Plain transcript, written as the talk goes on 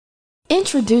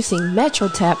Introducing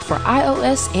MetroTap for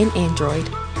iOS and Android.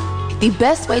 The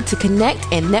best way to connect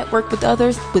and network with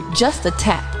others with just a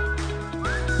tap.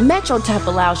 MetroTap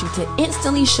allows you to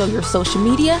instantly show your social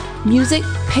media, music,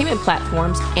 payment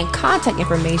platforms, and contact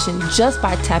information just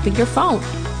by tapping your phone.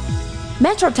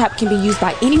 MetroTap can be used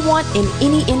by anyone in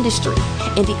any industry,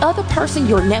 and the other person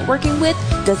you're networking with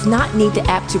does not need the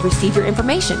app to receive your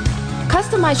information.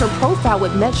 Customize your profile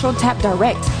with MetroTap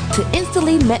Direct to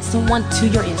instantly match someone to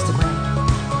your Instagram.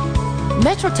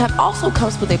 MetroTap also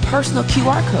comes with a personal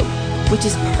QR code, which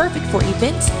is perfect for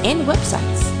events and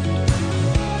websites.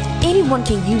 Anyone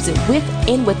can use it with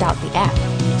and without the app,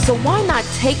 so why not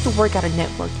take the work out of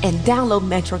network and download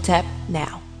MetroTap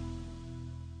now?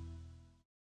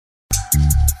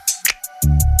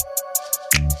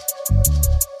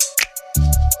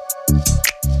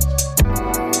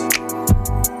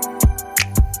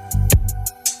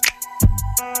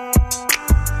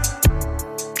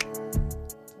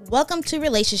 Welcome to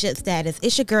Relationship Status.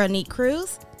 It's your girl, Neat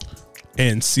Cruz.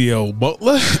 And CL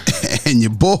Butler. And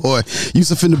your boy,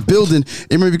 Yusuf in the building. And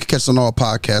remember, you can catch us on all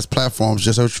podcast platforms.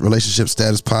 Just search Relationship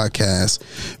Status Podcast.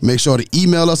 Make sure to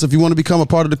email us if you want to become a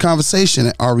part of the conversation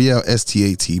at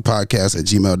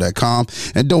relstatpodcast@gmail.com.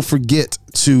 And don't forget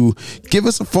to give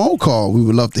us a phone call. We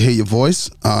would love to hear your voice.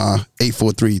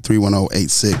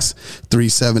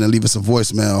 843-310-8637 and leave us a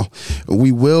voicemail.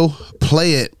 We will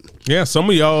play it. Yeah, some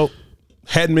of y'all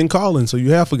hadn't been calling, so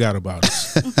you have forgot about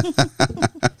us.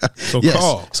 So yes,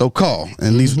 call. So call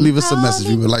and leave us a message.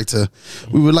 We would like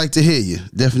to hear you.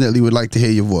 Definitely would like to hear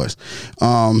your voice.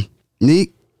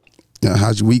 Neek,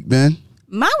 how's your week been?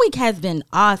 My week has been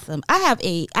awesome.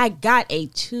 I got a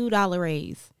 $2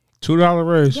 raise. $2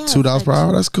 raise. Yeah, $2 per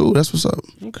hour. That's cool. That's what's up.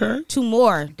 Okay. $2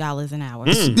 more an hour.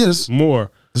 Yes, More.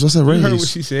 that's what I said. You Raise. heard what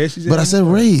she said. But I said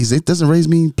raise. It doesn't raise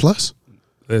mean plus.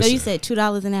 No, Listen, you said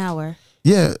 $2 an hour.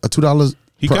 Yeah, a $2.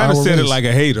 he per kind of hour said raise. it like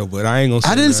a hater, but I ain't gonna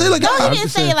say I didn't that. say like No, that. you didn't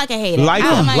say it like a hater. Like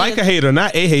I don't mind like you- a hater,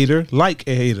 not a hater, like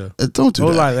a hater. Don't do Oh,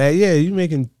 that. like that. Yeah, you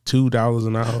making $2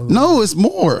 an hour. No, it's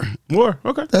more. More.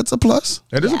 Okay. That's a plus.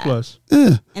 That is a Yeah. plus.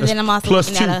 Yeah. And then I'm also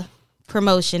plus looking at two. a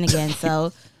promotion again.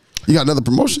 So You got another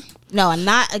promotion? no, I'm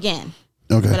not again.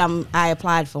 Okay. But I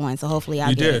applied for one, so hopefully I'll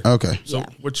You get did. it. Okay. So Yeah.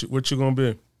 what you gonna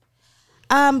be?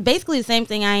 Basically the same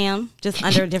thing I am, just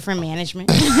under different management.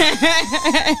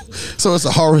 So it's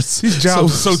a horror. These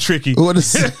jobs are so tricky. What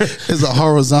is it's a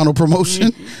horizontal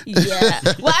promotion? Yeah.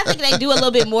 Well, I think they do a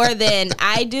little bit more than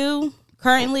I do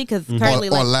currently, because currently,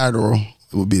 or lateral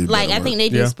would be the like better I think word. they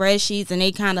do Yeah. spreadsheets and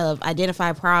they kind of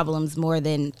identify problems more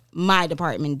than my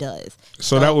department does.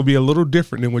 So that would be a little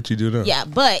different than what you do now. Yeah,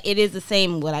 but it is the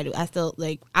same what I do. I'll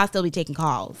still be taking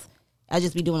calls. I'll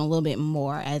just be doing a little bit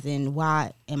more, as in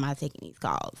why am I taking these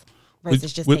calls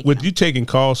versus just taking With them. you taking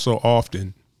calls so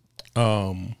often,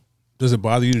 does it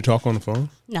bother you to talk on the phone?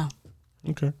 No,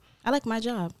 Okay. I like my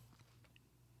job.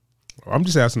 I'm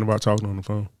just asking about talking on the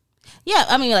phone. Yeah,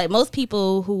 I mean, like most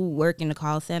people who work in the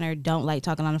call center don't like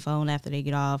talking on the phone after they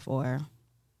get off, or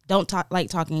don't like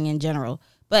talking in general.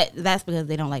 But that's because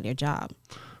they don't like their job.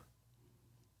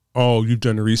 Oh, you've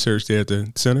done the research there at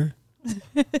the center?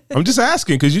 I'm just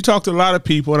asking because you talk to a lot of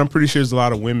people, and I'm pretty sure there's a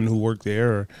lot of women who work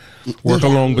there or work Yeah,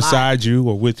 along a lot. beside you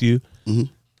or with you.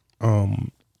 Mm-hmm.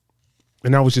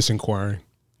 And I was just inquiring.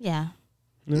 Yeah.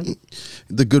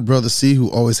 The good brother C, who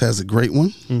always has a great one.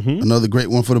 Mm-hmm. Another great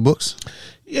one for the books.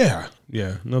 Yeah,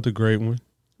 another great one.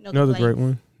 No Another complaints. great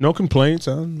one. No complaints.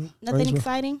 I don't know. Nothing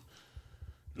exciting.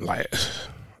 Like,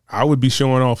 I would be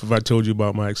showing off if I told you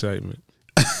about my excitement.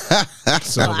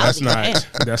 So Well, that's I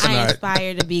not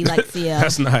aspire to be like CL.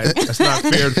 that's not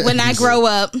fair. When I grow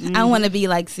up, I want to be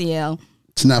like CL.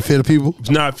 It's not fair to people. It's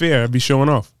not fair. I'd be showing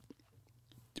off.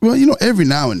 Well, every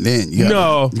now and then you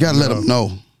gotta let them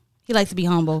know. He likes to be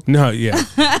humble. No, yeah.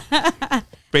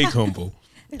 Fake humble.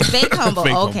 Fake humble.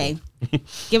 Fake Okay.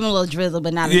 Give him a little drizzle,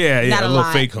 but not Yeah, not a a little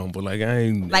lot. fake humble. Like I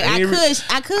ain't Like I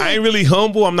ain't really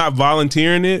humble. I'm not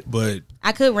volunteering it, but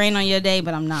could rain on your day,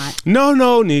 but I'm not.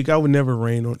 no, Nick, I would never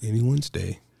rain on anyone's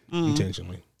day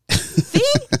intentionally. See?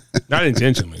 Not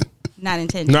intentionally. Not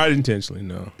intentional. Not intentionally,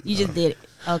 no. You just did it.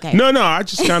 Okay. No, I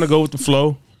just kind of go with the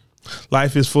flow.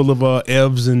 Life is full of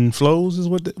ebbs and flows, is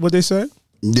what they say.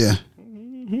 Yeah.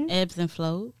 Ebbs and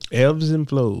flows. Ebbs and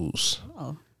flows,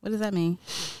 Oh, what does that mean?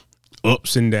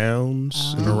 ups and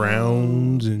downs and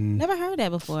arounds and Never heard that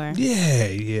before.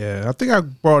 yeah. I think I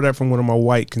borrowed that from one of my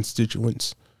white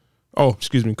constituents. Oh,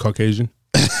 excuse me, Caucasian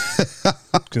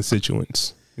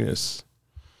constituents. Yes.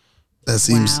 That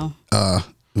seems Wow.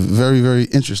 very, very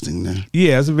interesting there.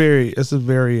 Yeah, it's a very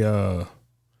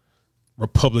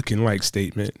Republican-like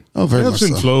statement. Oh, very much Ebbs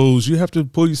and so. flows. You have to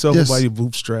pull yourself Yes. up by your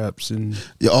bootstraps and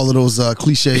Yeah, all of those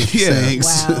cliche Yeah. sayings.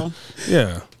 Wow.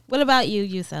 yeah. What about you,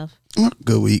 yourself?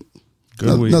 Good week.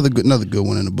 Good week. Another good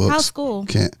one in the books. How's school?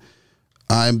 Can't.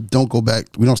 I don't go back.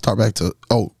 We don't start back to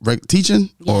teaching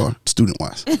or student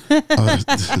wise.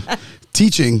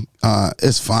 Teaching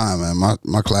is fine, man.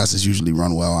 My classes usually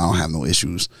run well. I don't have no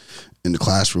issues in the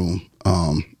classroom.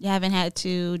 You haven't had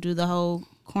to do the whole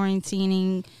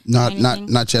quarantining? Not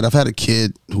anything? not yet. I've had a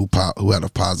kid who had a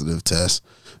positive test,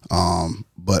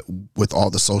 but with all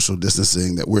the social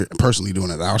distancing that we're personally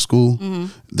doing at our school,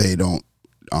 they don't.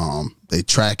 They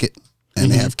track it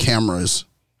and they have cameras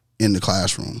in the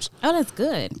classrooms. Oh, that's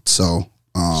good. So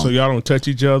So y'all don't touch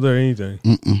each other or anything?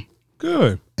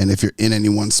 Good. and if you're in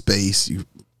anyone's space, you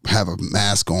have a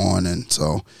mask on, and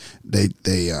so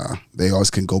they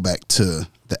always can go back to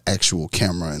the actual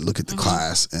camera and look at the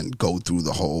class and go through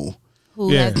the whole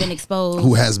Who Yeah. has been exposed?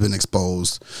 who has been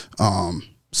exposed.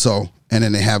 So and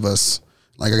then they have us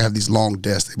like I have these long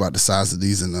desks, they about the size of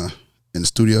these in the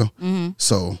studio.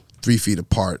 So 3 feet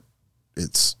apart.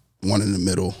 It's one in the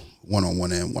middle, one on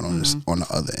one end, one on on the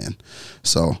other end.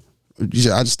 So I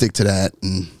just stick to that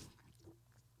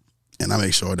and I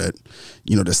make sure that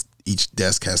this each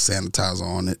desk has sanitizer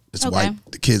on it. It's Okay.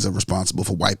 wiped. The kids are responsible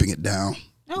for wiping it down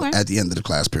Okay. at the end of the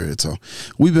class period. So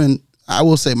I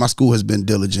will say my school has been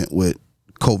diligent with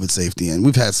COVID safety, and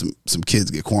we've had some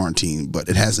kids get quarantined, but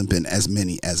it hasn't been as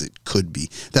many as it could be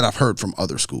that I've heard from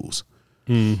other schools.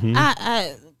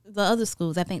 The other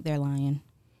schools, I think they're lying.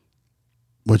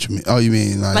 What you mean? Oh, you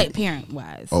mean Like parent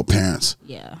wise. oh, parents.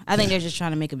 Yeah, I think they're just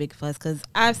trying to make a big fuss because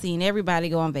I've seen everybody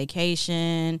go on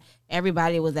vacation.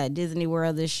 Everybody was at Disney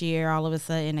World this year. All of a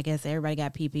sudden, I guess everybody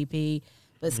got PPP,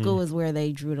 but school is where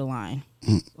they drew the line.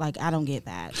 Like, I don't get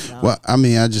that. So. Well, I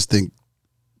mean, I just think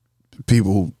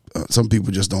some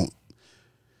people just don't.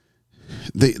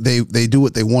 They do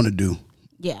what they want to do.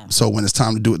 Yeah, So when it's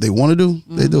time to do what they want to do,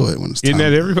 they do it. When it's time, Isn't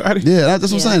that everybody? yeah, that's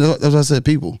what Yeah. I'm saying. That's what I said.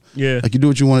 People, Yeah. like you do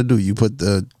what you want to do. You put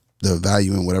the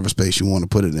value in whatever space you want to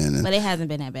put it in. And but it hasn't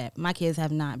been that bad. My kids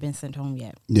have not been sent home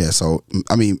yet. yeah, so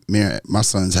I mean, my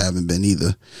sons haven't been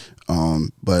either.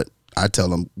 But I tell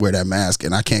them wear that mask,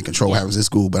 and I can't control what happens in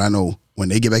school. But I know when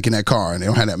they get back in that car and they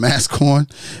don't have that mask on,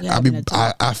 Yeah, I'm gonna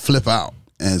I flip out,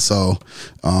 and so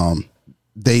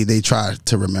they try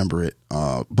to remember it.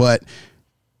 But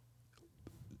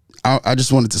I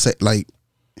just wanted to say, like,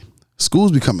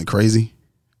 school's becoming crazy.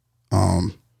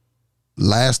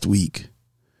 Last week,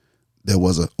 there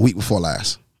was a week before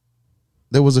last,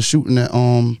 there was a shooting at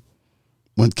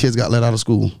when kids got let out of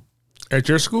school. At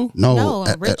your school? No,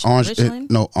 at Richland?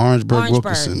 Orangeburg, Orangeburg,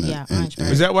 Wilkerson. yeah, and-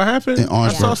 Orangeburg. Is that what happened? In I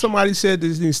Orangeburg. saw somebody said they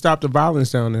need to stop the violence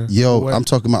down there. Yo, What? I'm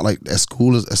talking about like at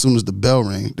school. As soon as the bell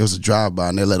rang, there was a drive-by,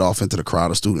 and they let off into the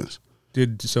crowd of students.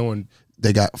 Did someone?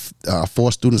 They got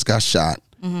 4 students got shot,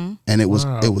 and it was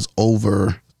Wow.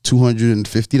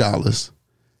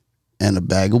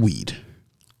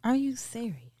 Are you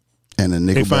serious? and a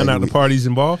nickel. They find bag out of the weed. parties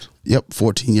involved. Yep,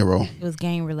 14-year-old. It was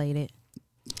gang related.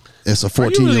 It's a Are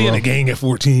you really in a 14-year-old. gang at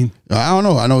 14? I don't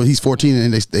know. I know he's 14,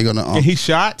 and they're gonna. And he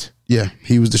shot? Yeah,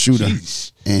 he was the shooter,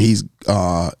 Jeez. and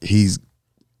he's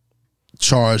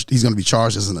charged. He's gonna be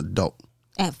charged as an adult.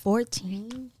 At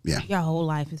 14? Yeah. Your whole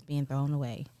life is being thrown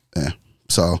away. Yeah.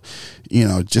 So,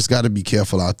 just got to be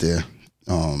careful out there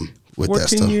with that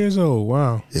 14 stuff. years old.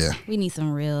 Wow. Yeah. We need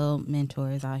some real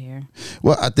mentors out here.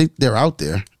 Well, I think they're out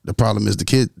there. The problem is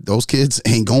those kids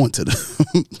ain't going to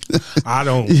them. I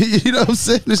don't. You know what I'm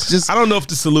saying? It's just, I don't know if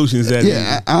the solution is that.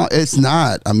 yeah, it's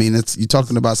not. I mean, you're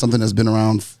talking about something that's been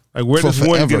around. Like, where for does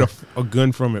one forever. get a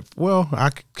gun from it? Well, I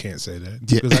can't say that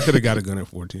Yeah. because I could have got a gun at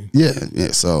 14.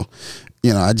 Yeah. So,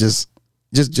 I just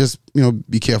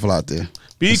be careful out there.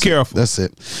 Be careful. That's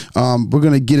it. We're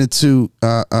gonna get into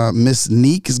Miss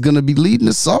Neek is gonna be leading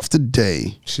us off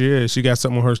today. She got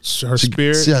something on her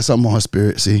spirit. She has something on her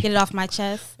spirit. See, Get it off my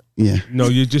chest. yeah, No,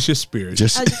 you're just your spirit.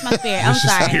 just Oh, just my spirit. I'm Just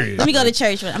your sorry. spirit. Let me go to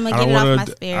church. I'm going to I get don't it off my want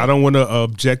to. spirit. I don't want to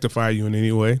objectify you in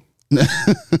any way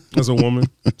as a woman.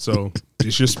 So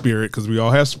it's your spirit because we all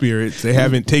have spirits. They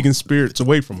haven't taken spirits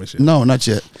away from us yet. no, not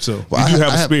yet. So you I do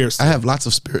have a spirit. I have lots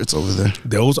of spirits over there.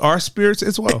 Those are spirits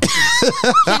as well.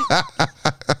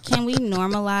 Can we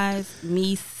normalize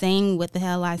me saying what the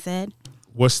hell I said?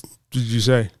 What did you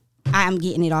say? I'm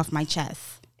getting it off my chest.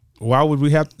 Why would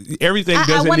we have everything? I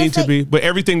Doesn't wanna need to say- be, but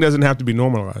everything doesn't have to be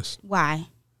normalized. Why?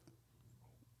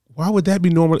 Why would that be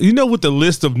normal? You know what the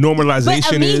list of normalization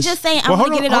But me is? just saying Well, I'm hold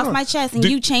going to on, get it hold off on. my chest and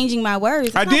Did- you changing my words.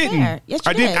 It's I not didn't. fair. Yes, you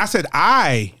I didn't. did. I said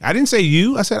I. I didn't say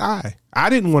you. I said I. I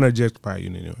didn't want to objectify you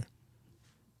in any way.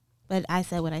 But I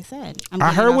said what I said.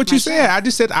 I heard what you said. I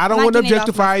just said I don't want to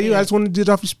objectify you. I just want to get it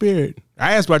off your spirit.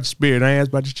 I asked about your spirit. I asked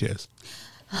about your chest.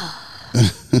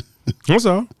 That's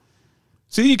all.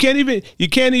 See, you can't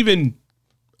even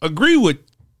agree with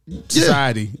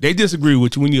society. Yeah. They disagree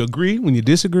with you when you agree, when you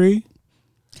disagree.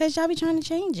 Because y'all be trying to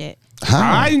change it.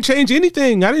 How? I didn't change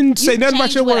anything. I didn't say nothing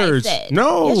about your words.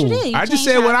 No. Yes, you did. I just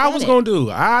said what I was going to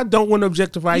do. I don't want to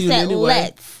objectify you in any way.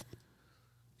 Let's.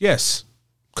 Yes.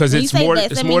 Because it's more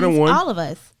than one. All of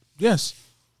us. Yes.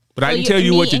 But I didn't tell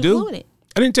you what to do.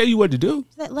 I didn't tell you what to do.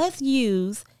 Let's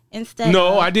use instead.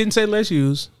 No, I didn't say let's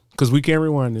use because we can't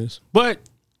rewind this. But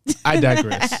I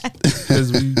digress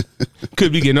because we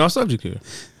could be getting off subject here.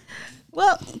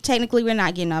 Well, technically, we're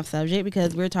not getting off subject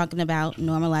because we're talking about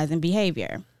normalizing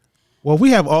behavior. Well,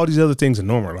 we have all these other things to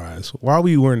normalize. Why are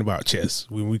we worrying about chess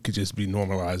when we could just be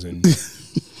normalizing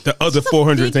the other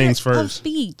 400 things first?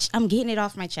 Speech. I'm getting it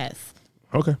off my chest.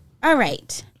 Okay. All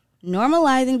right.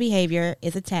 Normalizing behavior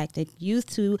is a tactic used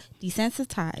to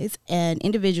desensitize an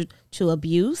individual to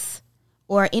abuse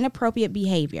or inappropriate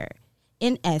behavior.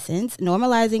 In essence,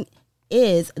 normalizing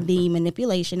is the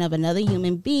manipulation of another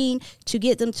human being to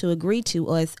get them to agree to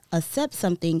or accept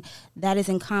something that is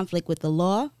in conflict with the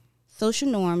law, social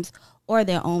norms, or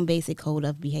their own basic code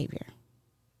of behavior.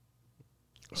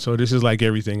 So this is like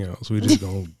everything else. We're just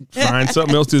going to find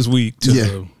something else this week.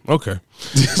 Okay. All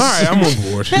right, I'm on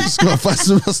board. Just gonna find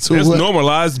something else to Let's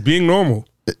normalize being normal.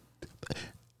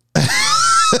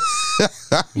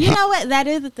 You know what? That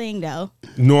is the thing, though.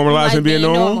 Normalizing being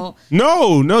normal?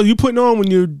 No. You put on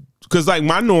when you're... Because, like,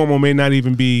 my normal may not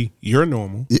even be your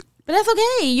normal. But that's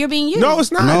okay. You're being you. No,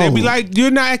 it's not. No. They'd be like,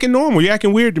 you're not acting normal. You're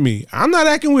acting weird to me. I'm not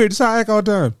acting weird. That's how I act all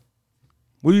the time.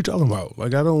 What are you talking about?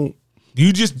 Like, I don't...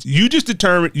 You just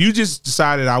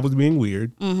decided I was being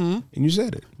weird, and you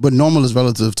said it. But normal is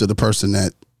relative to the person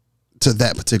to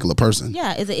that particular person.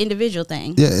 Yeah, it's an individual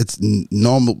thing. Yeah, it's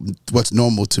normal. What's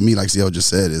normal to me, like CL just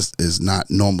said, is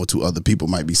not normal to other people.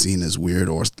 Might be seen as weird,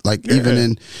 or like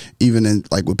even in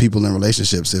like with people in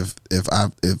relationships.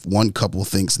 If one couple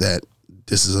thinks that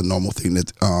this is a normal thing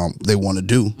that they want to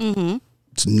do,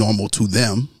 it's normal to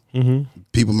them.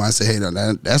 People might say, "Hey,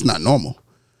 that's not normal."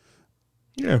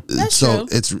 Yeah, that's so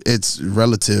true. it's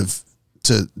relative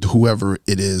to whoever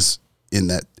it is in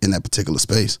that particular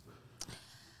space.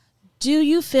 Do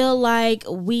you feel like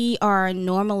we are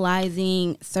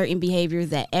normalizing certain behaviors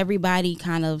that everybody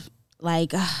kind of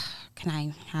like?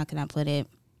 How can I put it?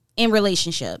 In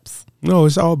relationships. No,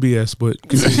 it's all BS, but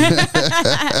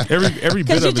every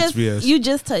bit of it's BS. You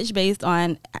just touched based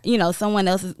on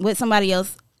what somebody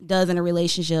else does in a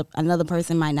relationship, another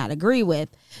person might not agree with.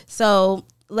 So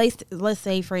let's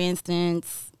say, for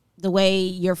instance, the way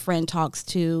your friend talks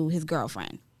to his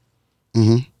girlfriend.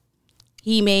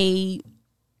 He may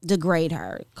degrade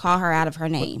her, call her out of her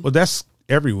name. Well, that's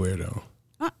everywhere, though.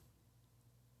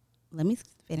 Let me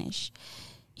finish.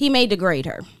 He may degrade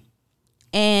her.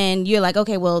 And you're like,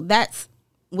 okay, well, that's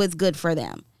what's good for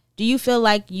them. Do you feel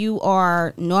like you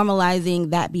are normalizing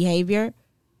that behavior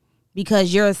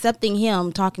because you're accepting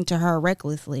him talking to her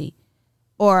recklessly?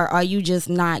 Or are you just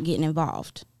not getting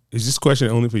involved? Is this question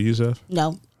only for you, Seth?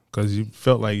 No. Because you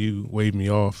felt like you waved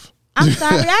me off. I'm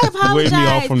sorry. I apologize. Waved me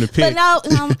off from the pit. But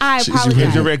no, I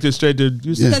apologize. She directed straight to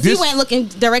you. Because he wasn't looking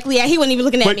directly at. He wasn't even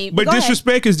looking at me. But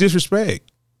disrespect is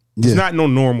disrespect. It's not no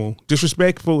normal.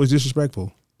 Disrespectful is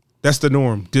disrespectful. That's the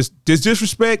norm.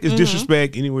 Disrespect is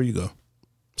disrespect anywhere you go.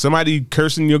 Somebody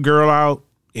cursing your girl out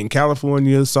in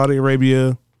California, Saudi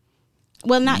Arabia.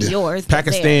 Well, not yours.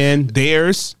 Pakistan,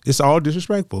 theirs. It's all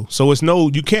disrespectful. So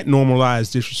you can't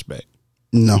normalize disrespect.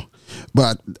 No.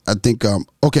 But I think,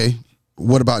 okay,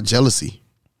 what about jealousy?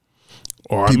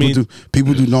 Or people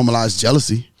do normalize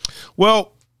jealousy.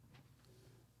 Well,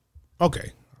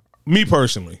 okay. Me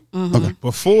personally, okay.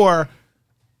 Before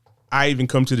I even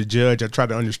come to the judge, I try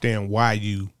to understand why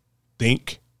you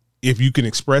think, if you can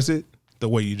express it the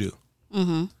way you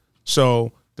do.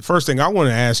 So the first thing I want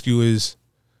to ask you is,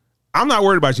 I'm not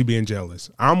worried about you being jealous.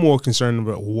 I'm more concerned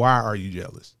about why are you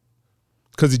jealous?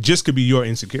 Because it just could be your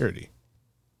insecurity.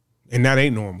 And that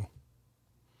ain't normal.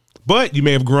 But you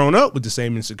may have grown up with the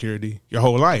same insecurity your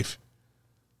whole life.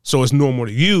 So it's normal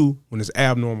to you when it's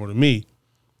abnormal to me.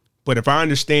 But if I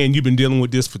understand you've been dealing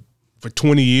with this for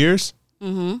 20 years,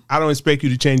 I don't expect you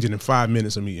to change it in 5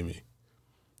 minutes of meeting me.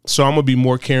 So I'm going to be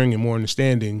more caring and more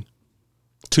understanding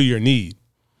to your need.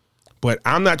 But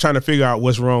I'm not trying to figure out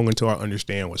what's wrong until I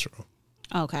understand what's wrong.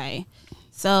 Okay.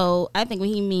 So I think when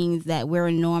he means that we're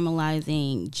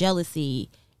normalizing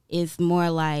jealousy, it's more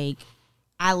like,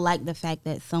 I like the fact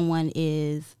that someone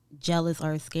is jealous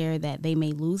or scared that they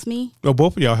may lose me. No,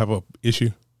 both of y'all have a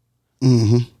issue.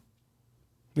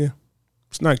 Yeah.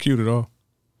 It's not cute at all.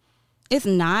 It's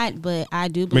not, but I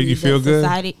do Make believe you feel that good?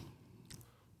 society.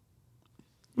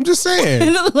 I'm just saying.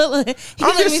 I'm just It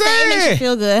makes saying. you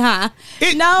feel good, huh?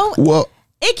 It- No, Well,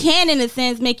 it can, in a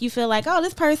sense, make you feel like, oh,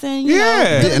 this person, you know,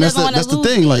 Yeah. really and that's doesn't wanna the lose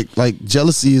thing. me. Like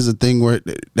jealousy is a thing where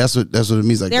that's what it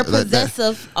means. Like They're that-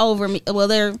 possessive over me. Well,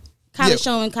 they're kind Yeah. of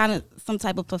showing kind of some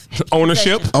type of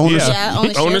Ownership. possession. Ownership. Yeah,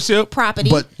 ownership, Ownership. property.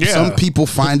 But Yeah. some people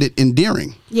find it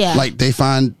endearing. Yeah. Like they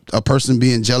find a person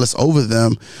being jealous over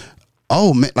them.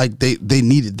 Oh man, like they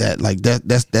needed that. Like that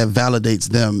validates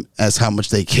them as how much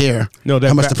they care. No, that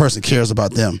how much va- the person cares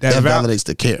about them. that That val- validates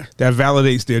the care. That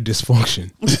validates their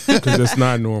dysfunction because that's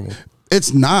not normal.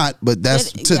 It's not, but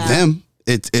that's It- to yeah. them.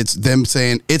 It's them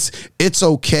saying it's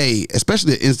okay,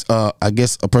 especially I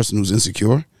guess a person who's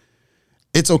insecure.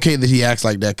 It's okay that he acts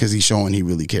like that because he's showing he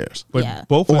really cares. But Yeah.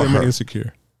 both of Or them are her.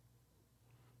 insecure.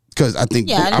 Because I think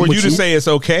Yeah, I'm For with you to say it's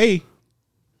okay,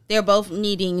 they're both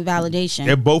needing validation.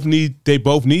 they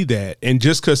both need that. And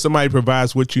just because somebody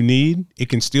provides what you need, it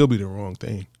can still be the wrong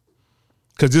thing.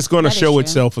 Because it's going to That is show true.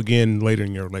 itself again later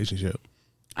in your relationship.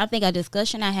 I think a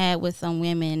discussion I had with some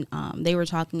women, they were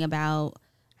talking about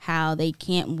how they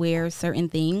can't wear certain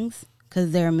things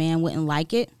because their man wouldn't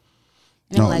like it.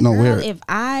 And No, I'm like, no, girl, wear it. if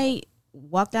I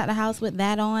walked out the house with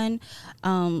that on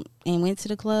and went to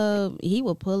the club, he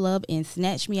would pull up and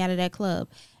snatch me out of that club.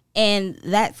 And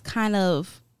that's kind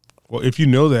of, Well, if you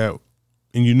know that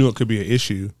and you knew it could be an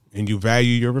issue and you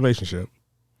value your relationship,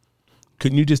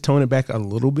 couldn't you just tone it back a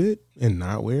little bit and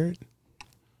not wear it?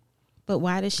 but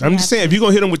why does she I'm have just saying, to- if you're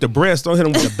going to hit him with the breast, don't hit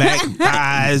him with the back,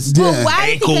 thighs, Yeah. why is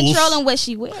he ankles. controlling what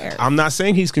she wears? I'm not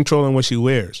saying he's controlling what she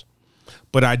wears,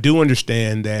 but I do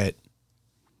understand that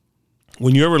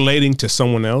when you're relating to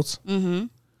someone else,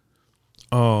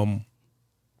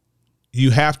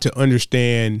 you have to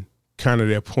understand kind of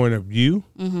their point of view.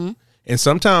 And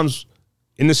sometimes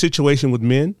in the situation with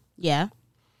men, Yeah.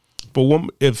 but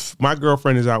if my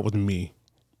girlfriend is out with me,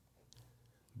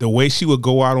 the way she would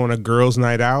go out on a girl's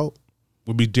night out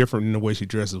would be different than the way she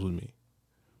dresses with me.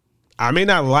 I may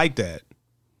not like that,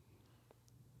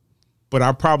 but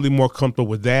I'm probably more comfortable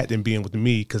with that than being with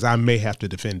me because I may have to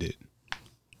defend it.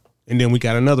 And then we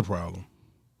got another problem.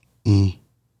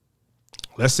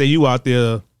 Let's say you out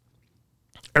there,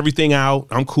 everything out,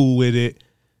 I'm cool with it,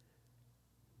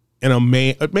 and a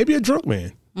man, maybe a drunk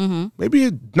man, maybe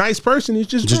a nice person, he's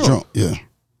just drunk. Yeah.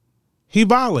 He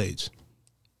violates.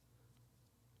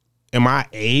 Am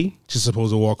I just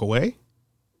supposed to walk away?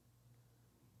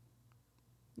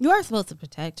 You are supposed to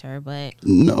protect her, but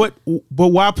No. But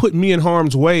why put me in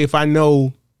harm's way if I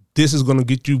know this is going to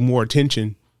get you more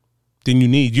attention than you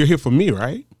need? You're here for me,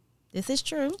 right? this is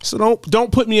true. So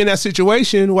don't put me in that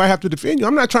situation where I have to defend you.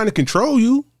 I'm not trying to control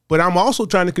you, but I'm also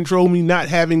trying to control me not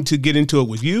having to get into it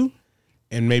with you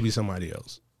and maybe somebody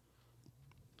else.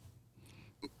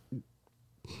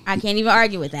 I can't even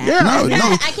argue with that. Yeah. No,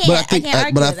 I can't. but I think, I can't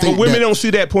argue but I with think that. Women that- don't see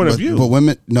that point of but, view. But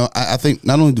women, no, I think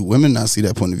not only do women not see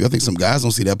that point of view, I think some guys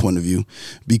don't see that point of view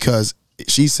because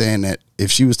she's saying that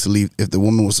if she was to leave, if the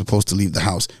woman was supposed to leave the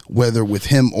house, whether with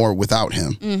him or without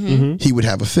him, he would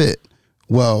have a fit.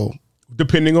 Well,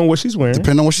 Depending on what she's wearing.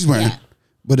 depending on what she's wearing. Yeah.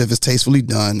 But if it's tastefully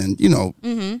done and, you know,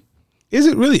 Is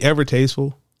it really ever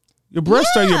tasteful? Your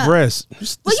breasts are your Yeah. breasts.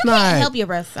 Well, you can't help your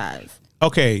breast size.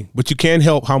 Okay, but you can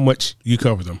help how much you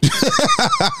cover them.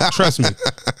 Trust me,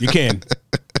 you can.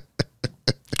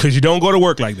 Because you don't go to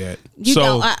work like that. You so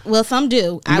don't. Well, some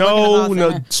do. I work in a call no,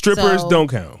 center, strippers so- don't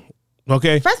count.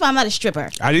 Okay, First of all, I'm not a stripper.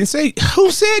 I didn't say who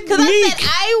said Because I Neek. said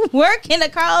I work in a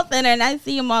call center and I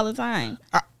see them all the time.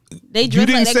 They You dress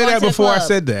didn't like they say going that to the before I club.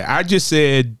 said that. I just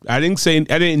said I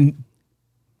didn't.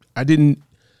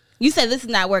 You said this is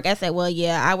not work. I said, well,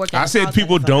 yeah, I work. At I a said call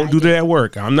people center, so don't I do that at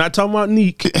work. I'm not talking about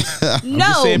Neek.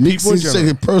 No, saying- Nick People in seems to take general.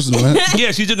 it personal, man.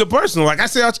 Yeah, she's a good person. Like I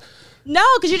said, no,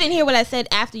 because you didn't hear what I said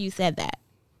after you said that.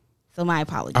 So my I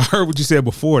apologies. heard what you said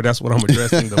before. That's what I'm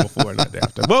addressing the before, not the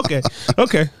after. But okay.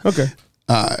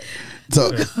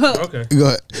 So Okay.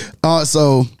 go ahead.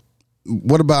 So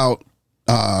what about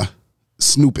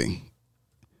snooping?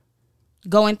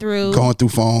 Going through. Going through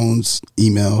phones,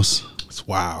 emails. It's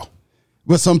wow.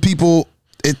 But some people,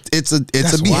 it's a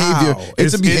That's behavior. wow.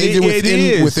 It's a behavior it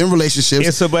is. within relationships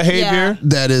It's a behavior.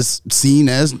 that is seen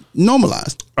as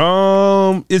normalized.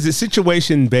 Is it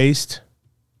situation based?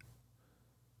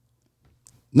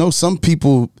 No, some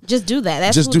people Just do that.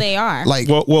 That's just who do they are. Like,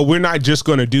 Well, we're not just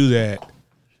going to do that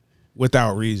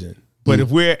without reason. But if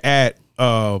we're at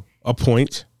a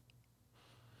point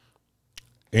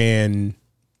and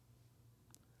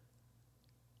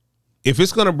if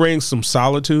it's going to bring some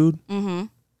solitude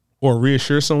or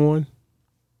reassure someone,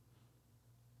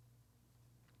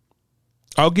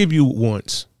 I'll give you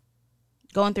once.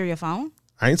 Going through your phone?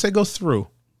 I didn't say go through.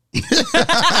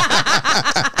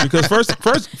 Because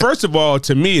first of all,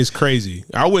 to me, it's crazy.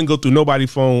 I wouldn't go through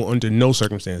nobody's phone under no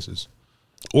circumstances,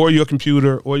 or your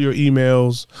computer, or your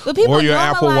emails, or your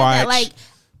Apple Watch. That,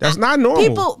 that's not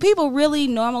normal. People really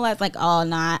normalize oh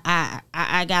no,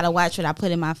 I gotta watch what I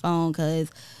put in my phone because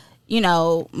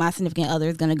my significant other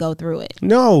is gonna go through it.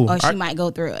 No, or she might go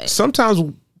through it.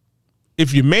 Sometimes,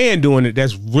 if your man doing it,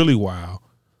 that's really wild.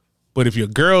 But if your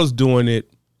girl's doing it,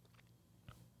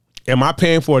 am I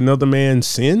paying for another man's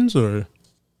sins, or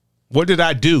what did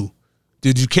I do?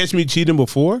 Did you catch me cheating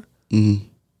before? Mm-hmm.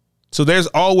 So there's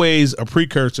always a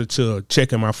precursor to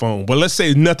checking my phone. But let's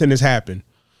say nothing has happened,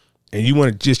 and you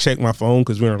want to just check my phone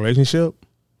because we're in a relationship.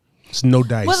 It's no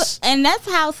dice. Well, and that's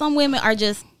how some women are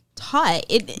just taught.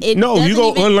 No, you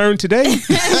go unlearn today.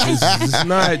 it's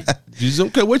not. You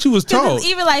don't care what you was taught.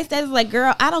 Even like that's like,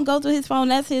 girl, I don't go through his phone.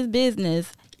 That's his business.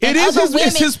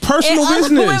 It's his personal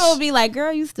business. Women will be like,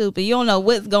 girl, you stupid. You don't know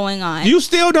what's going on. You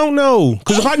still don't know.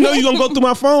 Because if I know you're going to go through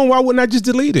my phone, why wouldn't I just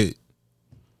delete it?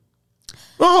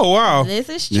 Oh, wow. This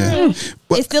is true. Yeah.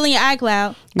 It's still in your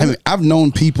iCloud. I mean, I've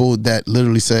known people that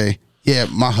literally say, yeah,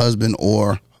 my husband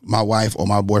or my wife or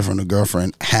my boyfriend or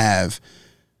girlfriend have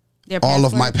all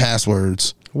of my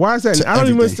passwords. Why is that? I don't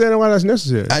even understand why that's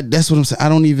necessary. That's what I'm saying. I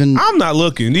don't even. I'm not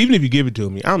looking. Even if you give it to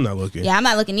me, I'm not looking. Yeah, I'm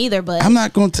not looking either. But I'm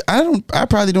not going to. I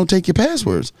probably don't take your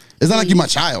passwords. It's not like you're my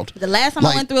child. The last time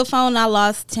I went through a phone, I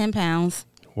lost 10 pounds.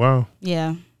 Wow.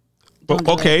 Yeah. But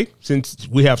okay, since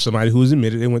we have somebody who's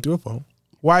admitted they went through a phone,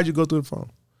 why did you go through the phone?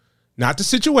 Not the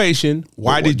situation.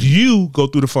 Why did you go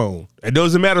through the phone? It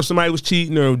doesn't matter if somebody was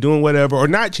cheating or doing whatever or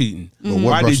not cheating. Mm-hmm.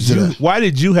 Why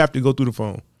did you have to go through the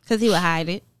phone? Because he would hide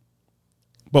it.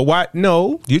 But why?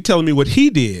 No, you're telling me what he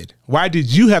did. Why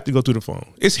did you have to go through the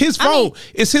phone? It's his phone.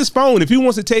 It's his phone. If he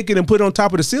wants to take it and put it on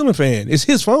top of the ceiling fan, it's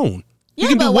his phone. Yeah, he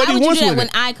can but do why what he would you wants do that with when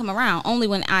it. I come around? Only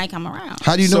when I come around.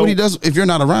 How do you know what he does if you're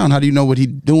not around? How do you know what he's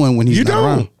doing when he's not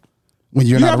around? When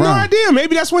you're not around, you have no idea.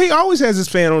 Maybe that's why he always has his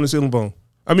fan on the ceiling phone.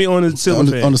 I mean, on the ceiling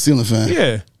fan. On the ceiling fan.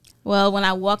 Yeah. Well, when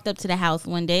I walked up to the house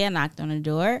one day, I knocked on the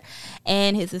door,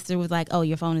 and his sister was like, "Oh,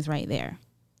 your phone is right there."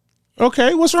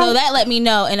 Okay, what's wrong? So that let me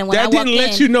know, and then when I walked in, that didn't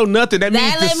let you know nothing. That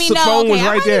means the phone was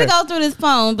right there. I need to go through this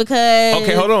phone because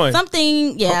okay, hold on.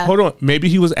 Something, yeah. Hold on. Maybe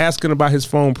he was asking about his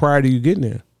phone prior to you getting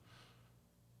there.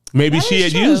 Maybe she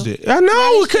had used it. I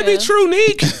know it could be true,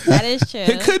 Nick. That is true.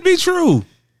 It could be true.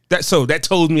 That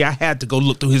told me I had to go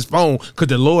look through his phone because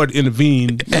the Lord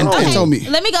intervened. And told me.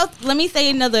 Let me say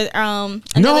another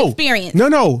experience.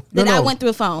 No. I went through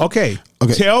a phone. Okay.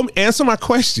 Answer my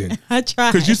question. I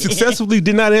tried. Because you successfully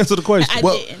did not answer the question. I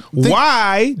didn't.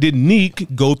 Why did Neek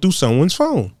go through someone's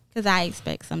phone? Because I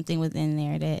expect something was in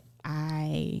there that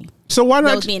I. So why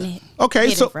not? Okay,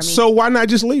 so why not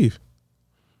just leave?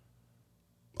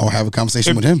 Or have a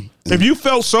conversation with him. If you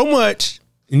felt so much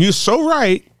and you're so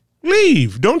right,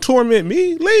 leave. Don't torment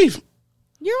me. Leave.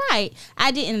 You're right. I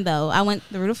didn't though. I went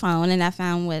through the phone and I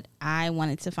found what I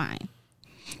wanted to find.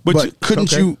 But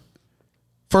couldn't you?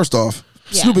 First off,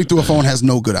 snooping through a phone has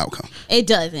no good outcome. It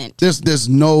doesn't. There's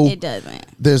no. It doesn't.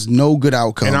 There's no good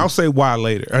outcome. And I'll say why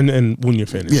later, and when you're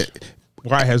finished. Yeah.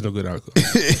 Why it has no good outcome?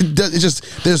 It's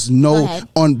just there's no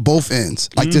on both ends.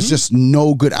 Like there's just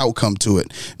no good outcome to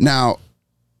it. Now,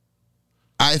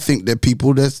 I think that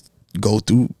people that go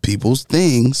through people's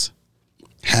things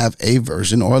have a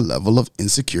version or a level of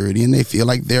insecurity and they feel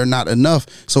like they're not enough.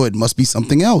 So it must be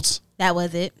something else. That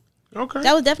was it. Okay.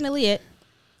 That was definitely it.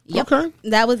 Yep. Okay.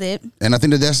 That was it. And I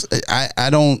think that's I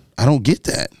don't get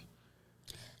that.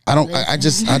 I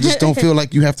just don't feel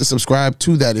like you have to subscribe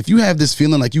to that. If you have this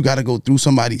feeling like you got to go through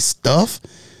somebody's stuff,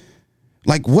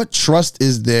 like what trust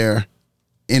is there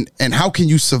and how can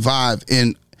you survive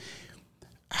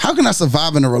how can I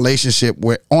survive in a relationship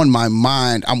where on my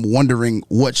mind I'm wondering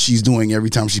what she's doing every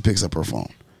time she picks up her phone,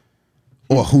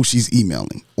 or who she's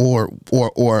emailing, or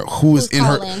who's in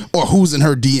calling. her, or who's in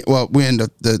her DM? Well, we're in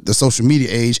the social media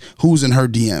age. Who's in her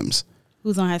DMs?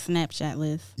 Who's on her Snapchat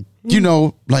list? You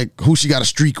know, like who she got a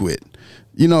streak with.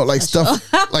 You know, like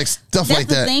stuff like That's like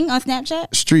the that. thing on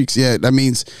Snapchat. Streaks, yeah. That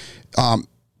means,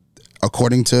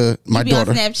 according to my be on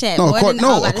daughter. Snapchat No, more than I'm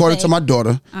about to according say. to my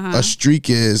daughter, a streak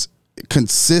is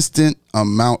consistent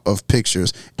amount of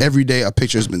pictures. Every day a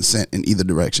picture has been sent in either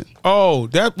direction. Oh,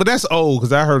 but that's old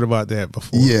because I heard about that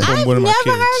before. Yeah. from I've one of my never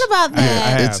kids. heard about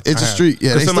that. It's a streak.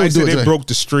 Yeah, they somebody still said do it they today. broke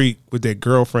the streak with their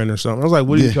girlfriend or something. I was like,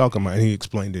 "What are you Yeah. talking about?" And he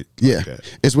explained it. Yeah, like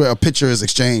that. it's where a picture is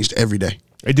exchanged every day.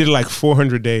 They did it like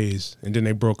 400 days, and then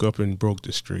they broke up and broke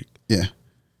the streak. Yeah.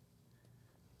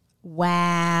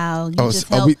 Wow. You Oh, just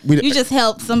so- helped, we- you just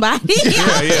helped somebody.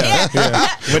 Yeah.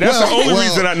 But that's the only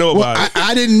reason I know about it.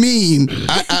 I didn't mean.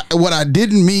 What I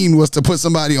didn't mean was to put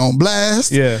somebody on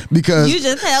blast. Yeah. Because You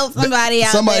just helped somebody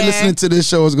out somebody there. listening to this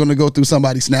show is going to go through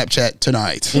somebody's Snapchat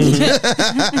tonight.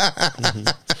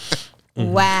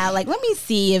 Wow. Like, let me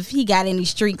see if he got any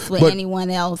streaks with But- anyone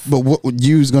else. But what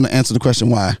you was going to answer the question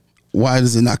why? Why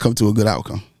does it not come to a good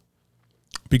outcome?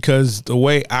 Because the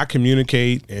way I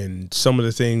communicate and some of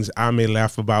the things I may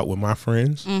laugh about with my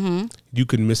friends, you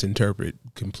can misinterpret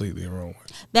completely the wrong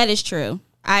way. That is true.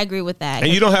 I agree with that.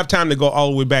 And you don't have time to go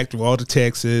all the way back through all the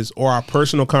texts or our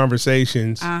personal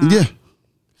conversations. Yeah.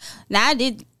 Now,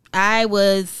 I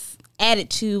was added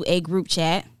to a group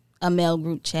chat, a male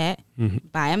group chat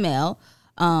by a male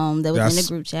that was in the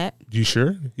group chat. You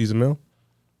sure he's a male?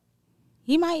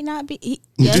 He might not be.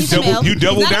 You He's a male. you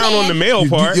double He's not a down on the man. male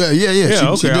part. Yeah.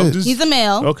 She Okay. did. He's a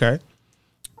male Okay.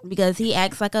 because he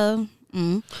acts like a.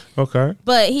 Okay.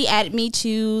 But he added me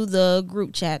to the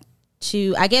group chat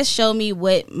to, I guess, show me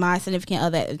what my significant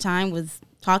other at the time was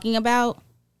talking about.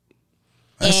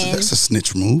 That's a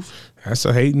snitch move. That's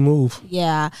a hating move.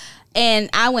 Yeah, and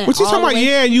I went. What you all talking the about? way-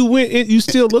 Yeah, you went. You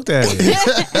still looked at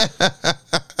it.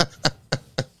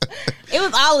 It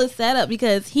was all a setup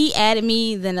because he added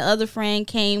me. Then the other friend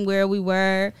came where we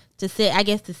were to sit, I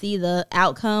guess, to see the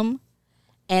outcome.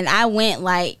 And I went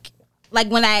like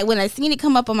when I seen it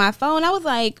come up on my phone, I was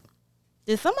like,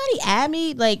 did somebody add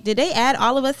me? Like, did they add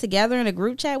all of us together in a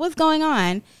group chat? What's going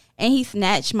on? And he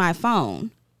snatched my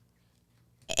phone.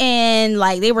 And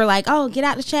like they were like, oh, get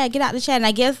out the chat. And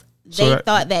I guess they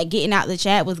thought that getting out the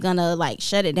chat was gonna like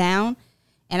shut it down.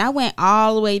 And I went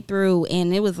all the way through,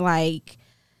 and it was like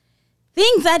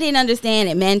things I didn't understand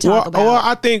that men talk about. Well,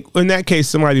 I think in that case,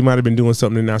 somebody might have been doing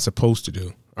something they're not supposed to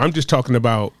do. I'm just talking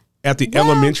about at the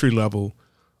elementary level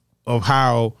of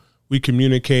how we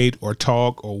communicate or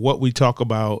talk or what we talk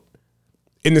about.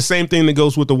 And the same thing that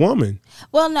goes with the woman.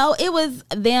 Well, no, it was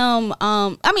them.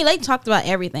 I mean, they talked about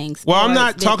everything. Well, I'm sports,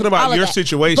 not talking business, about all of your that.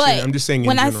 situation. But I'm just saying in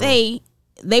when general. I say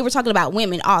they were talking about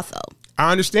women also.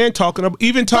 I understand talking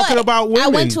But about women. I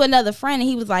went to another friend and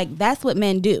he was like, "That's what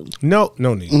men do." No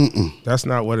need. That's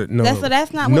not what it. No,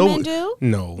 That's not what men do?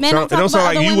 No, Men don't it don't talk sound about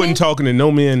like other you women? wasn't talking to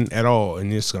no men at all in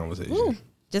this conversation. Ooh,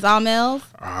 just all males.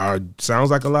 Sounds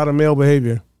like a lot of male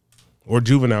behavior or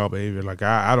juvenile behavior. Like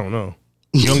I don't know,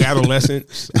 young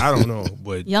adolescents. I don't know,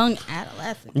 but Young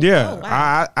adolescents. yeah, Oh,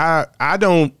 wow. I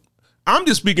don't. I'm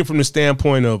just speaking from the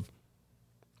standpoint of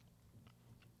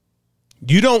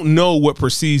you don't know what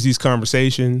precedes these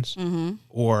conversations,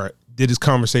 or did this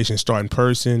conversation start in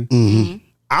person?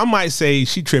 I might say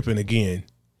she tripping again.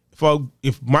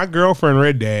 If my girlfriend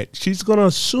read that, she's gonna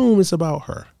assume it's about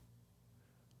her.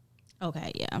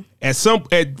 Okay, yeah. At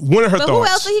one of her But thoughts. who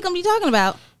else are he gonna be talking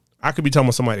about? I could be talking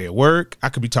about somebody at work. I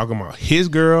could be talking about his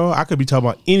girl. I could be talking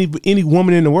about any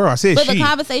woman in the world. I said But she. the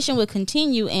conversation would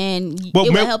continue, and it But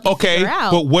would help you figure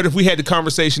out. but what if we had the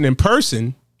conversation in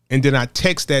person and then I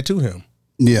text that to him?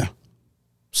 Yeah.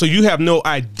 So you have no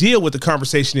idea what the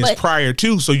conversation is But- prior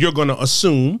to. So you're going to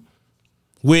assume,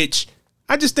 which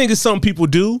I just think is something people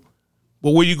do.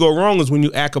 But where you go wrong is when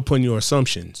you act upon your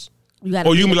assumptions. gotta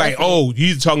Or you read be the like, rest of it. oh,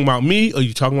 you talking about me or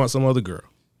you talking about some other girl?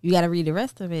 You got to read the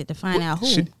rest of it to find out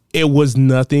who. It was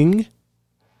nothing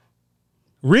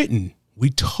written. We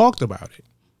talked about it.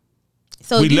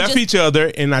 So we you left each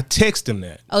other and I text him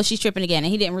that. Oh, she's tripping again,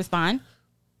 and he didn't respond.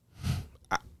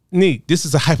 Neat. This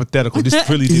is a hypothetical. This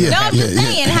really didn't Yeah. No, I'm happen. just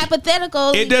saying,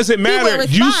 hypothetical. It doesn't he would matter.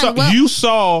 respond. Well, You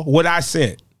saw what I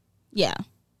sent. yeah.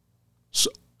 So,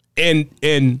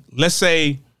 and let's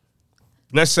say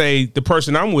the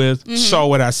person I'm with Mm-hmm. saw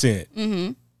what I sent.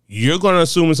 You're going to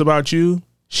assume it's about you.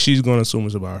 She's going to assume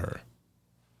it's about her.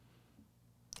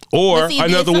 Or But see,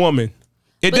 another there's woman.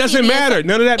 It But see, doesn't there's matter.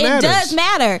 None of that matters. It does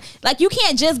matter. Like, you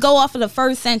can't just go off of the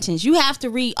first sentence. You have to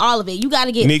read all of it. You got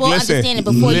to get Nick, full understanding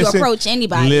before you approach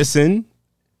anybody. Listen,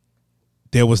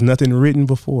 there was nothing written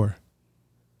before.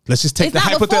 Let's just take It's the not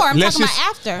hypothetical. before, I'm talking about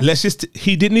after. Let's just.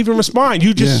 He didn't even respond.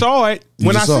 You just Yeah. saw it You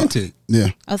when I just saw sent it. Yeah.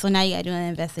 Oh, so now you got to do an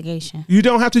investigation. You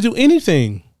don't have to do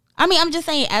anything. I mean, I'm just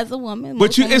saying, as a woman, But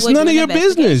most women it's would none do of an your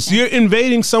business. investigation. You're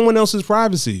invading someone else's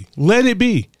privacy. Let it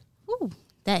be. Ooh,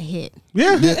 that hit.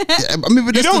 Yeah. Yeah. I mean,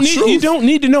 but that's the truth. You don't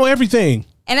need to know everything.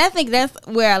 And I think that's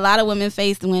where a lot of women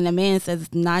face when a man says,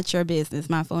 it's not your business.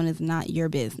 My phone is not your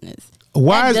business.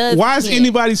 Why That is does hit.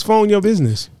 anybody's phone your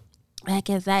business? I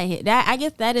guess that hit. I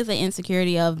guess that is an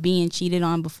insecurity of being cheated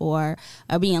on before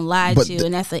or being lied But to,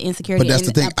 and that's an insecurity But that's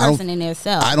in the thing. a person in their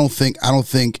self. I don't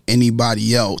think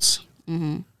anybody else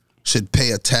Mm-hmm. should pay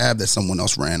a tab that someone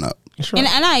else ran up. And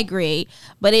I agree,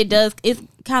 but it's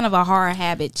kind of a hard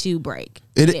habit to break.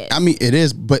 I mean, it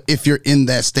is, but if you're in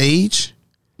that stage,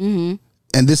 and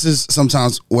this is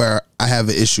sometimes where I have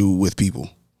an issue with people,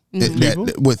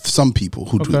 with some people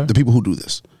who do, the people who do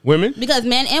this. Women? Because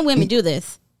men and women do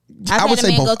this. I would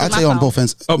say both. I'd say on both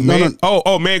ends. Oh, man.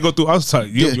 Man, go through. I was sorry.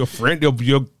 Your friend,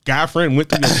 your guy friend went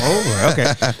through your phone.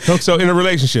 Okay. So in a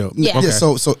relationship. Yeah. Okay.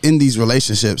 Yeah. So in these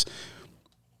relationships,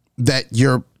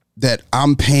 that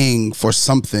I'm paying for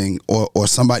something or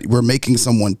somebody, we're making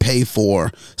someone pay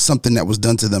for something that was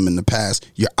done to them in the past.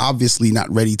 You're obviously not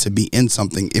ready to be in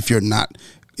something if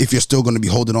you're still going to be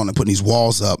holding on and putting these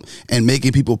walls up and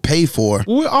making people pay for.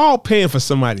 We're all paying for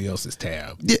somebody else's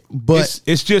tab. Yeah, but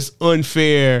it's just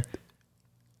unfair.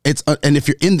 And if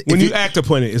you're in when you act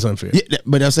upon it, it's unfair. Yeah,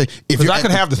 but I'll say if I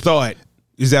could have the thought,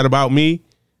 is that about me?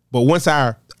 But once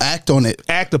I act upon it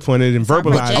and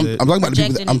verbalize it, I'm talking about the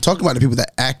people. I'm talking about the people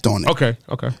that act on it.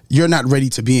 Okay. You're not ready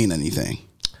to be in anything.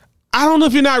 I don't know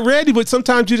if you're not ready, but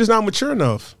sometimes you're just not mature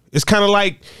enough. It's kind of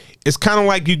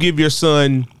like you give your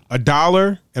son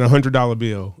 $1 and $100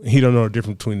 bill, and he don't know the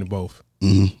difference between the both.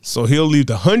 Mm-hmm. So he'll leave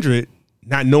the 100,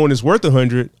 not knowing it's worth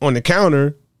 100, on the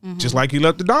counter, just like he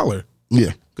left the $1.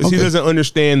 Yeah, because he doesn't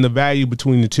understand the value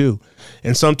between the two.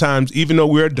 And sometimes, even though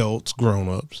we're adults,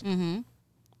 grown-ups,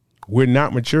 we're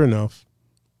not mature enough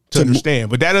to understand.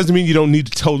 But that doesn't mean you don't need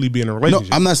to totally be in a relationship.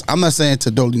 No, I'm not saying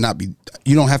to totally not be.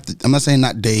 You don't have to. I'm not saying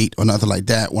not date or nothing like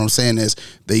that. What I'm saying is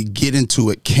they get into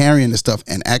it carrying the stuff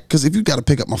and act. Because if you got to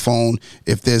pick up my phone,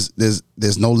 if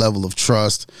there's no level of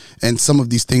trust and some of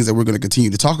these things that we're going to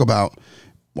continue to talk about,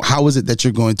 how is it that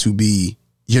you're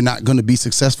not going to be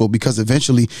successful? Because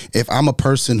eventually, if I'm a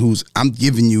person I'm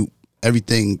giving you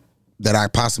everything that I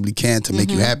possibly can to make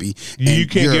you happy. You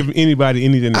can't give anybody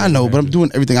anything. I know, but I'm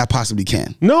doing everything I possibly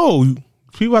can. No,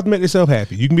 people have to make themselves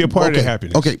happy. You can be a part of their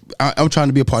happiness. Okay, I'm trying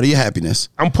to be a part of your happiness.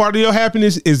 I'm part of your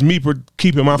happiness is me for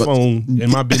keeping my phone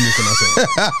and my business to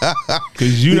myself.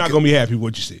 Because you're not going to be happy with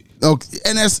what you see. Okay,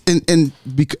 and that's and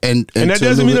that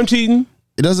doesn't mean I'm cheating.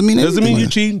 It doesn't mean anything. Doesn't mean you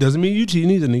cheating. Doesn't mean you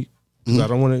cheating either, Nick. I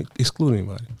don't want to exclude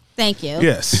anybody. Thank you.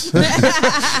 Yes. But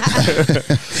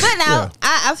now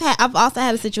I've also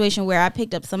had a situation where I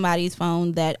picked up somebody's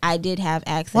phone that I did have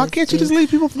access. Why can't you just leave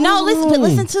people's phones? No,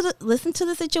 listen to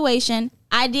the situation.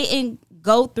 I didn't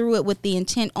go through it with the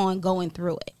intent on going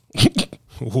through it.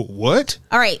 What?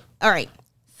 All right.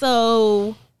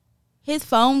 So his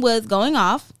phone was going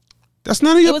off. That's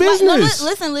none of your business.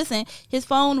 Listen. His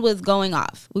phone was going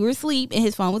off. We were asleep and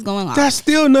his phone was going off. That's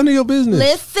still none of your business.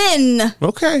 Listen.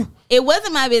 Okay. It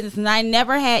wasn't my business, and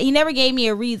he never gave me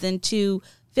a reason to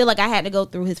feel like I had to go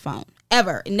through his phone.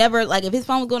 Ever. Never, like, if his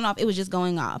phone was going off, it was just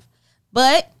going off.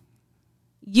 But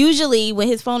usually when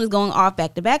his phone is going off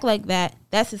back to back like that,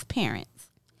 that's his parents.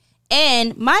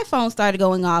 And my phone started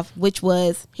going off, which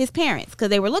was his parents, because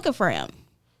they were looking for him.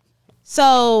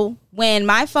 So when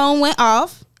my phone went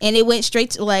off, and it went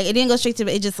straight to, like, it didn't go straight to,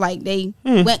 it just, like, they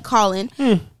went calling.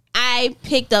 I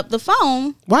picked up the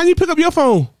phone. Why didn't you pick up your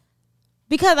phone?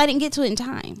 Because I didn't get to it in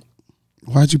time.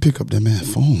 Why'd you pick up that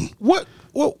man's phone? What?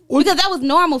 Because that was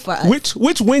normal for us.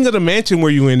 Which wing of the mansion were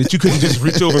you in that you couldn't just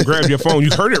reach over and grab your phone?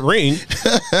 You heard it ring.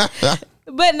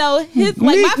 But no,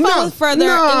 my phone was further. It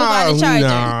was on the charger.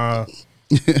 Nah.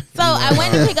 So I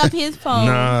went to pick up his phone.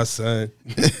 Nah, son.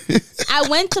 I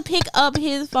went to pick up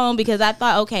his phone because I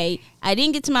thought, okay, I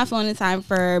didn't get to my phone in time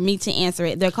for me to answer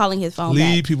it. They're calling his phone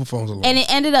Leave back. people's phones alone. And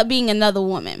it ended up being another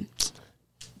woman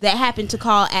that happened to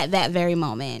call at that very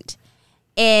moment.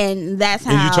 And that's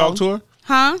how. And you talked to her?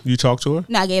 Huh? You talked to her?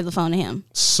 No, I gave the phone to him.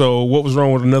 So what was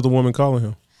wrong with another woman calling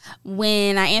him?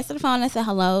 When I answered the phone, I said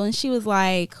hello, and she was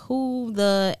like, who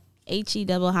the HE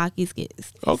double hockey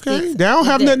skits? Okay. That don't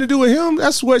have nothing to do with him.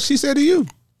 That's what she said to you.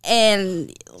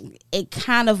 And it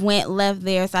kind of went left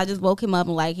there. So I just woke him up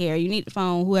and like, here, you need the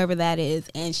phone, whoever that is.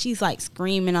 And she's like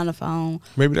screaming on the phone.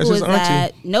 Maybe that's his auntie.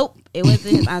 That? Nope. It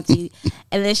wasn't his auntie.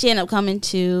 And then she ended up coming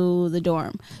to the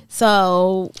dorm.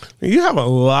 So you have a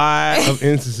lot of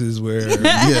instances where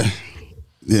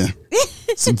Yeah.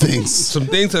 Some things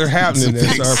that are happening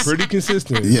that are pretty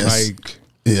consistent. Yes. Like,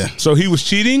 yeah. So he was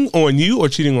cheating on you or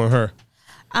cheating on her?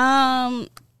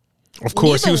 Of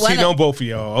course, he was cheating on both of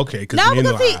y'all. Okay, no,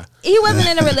 because he wasn't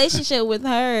in a relationship with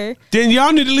her. Then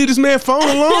y'all need to leave this man's phone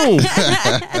alone.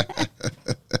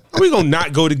 We gonna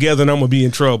not go together, and I'm gonna be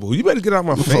in trouble. You better get out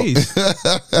of my face.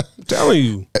 I'm telling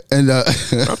you. And I'm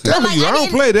telling you, I don't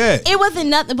play that. It wasn't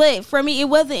nothing, but for me, it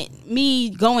wasn't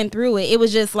me going through it. It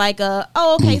was just like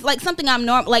okay, like something I'm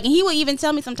normal. Like, and he would even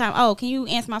tell me sometimes, oh, can you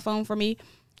answer my phone for me?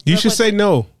 You should say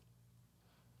no.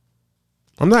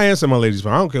 I'm not answering my lady's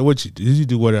phone. I don't care what you do. You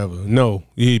do whatever. No,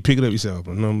 you pick it up yourself.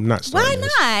 No, I'm not starting Why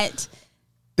this. not?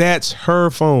 That's her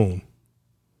phone.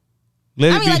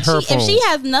 Let it be her phone. If she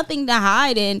has nothing to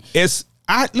hide in,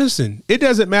 listen, it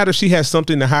doesn't matter if she has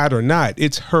something to hide or not.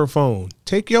 It's her phone.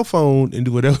 Take your phone and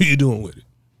do whatever you're doing with it.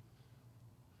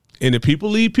 And if people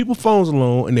leave people's phones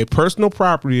alone and their personal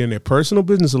property and their personal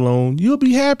business alone, you'll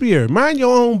be happier. Mind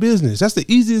your own business. That's the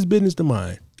easiest business to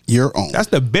mind. Your own. That's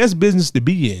the best business to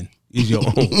be in. Is your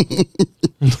own. Leave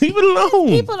it alone.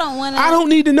 people don't want to. I don't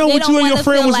need to know what you and your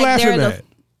friend was laughing at.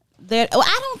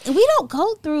 We don't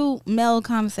go through male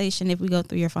conversation if we go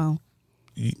through your phone.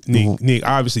 Nick,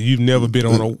 obviously you've never been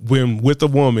on a whim with a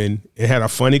woman and had a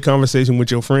funny conversation with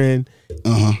your friend.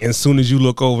 And as soon as you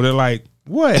look over, they're like,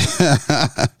 "What?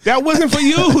 That wasn't for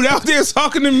you. That was there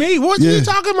talking to me. What you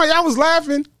talking about? I was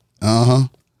laughing."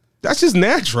 That's just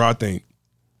natural, I think.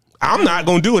 I'm not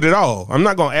gonna do it at all. I'm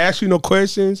not gonna ask you no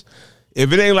questions.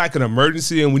 If it ain't like an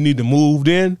emergency and we need to move,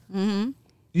 then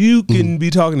you can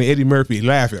be talking to Eddie Murphy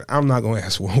laughing. I'm not gonna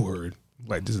ask one word.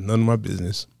 Like, this is none of my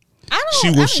business. She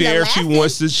will share if she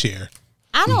wants to share.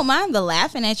 I don't mind the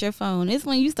laughing at your phone. It's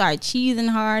when you start cheesing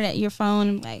hard at your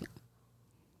phone, like.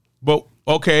 But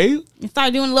okay. You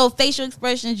start doing little facial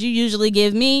expressions you usually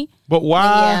give me. But why?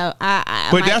 Yeah, I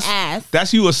might ask.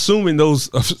 That's you assuming those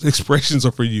expressions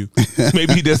are for you.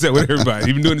 Maybe he does that with everybody.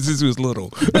 Even doing it since he was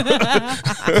little.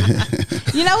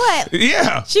 You know what?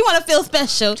 Yeah. She want to feel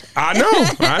special.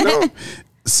 I know.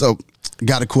 So,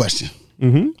 got a question.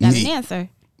 Got an answer.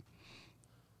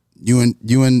 You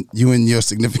and your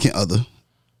significant other,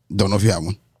 don't know if you have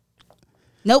one.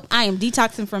 Nope, I am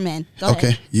detoxing from men. Go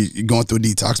ahead. You're going through a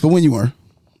detox, but when you were,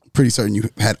 pretty certain you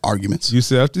had arguments.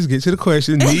 Yourself, just get to the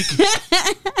question, Neek.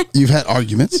 You've had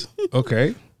arguments.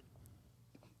 Okay.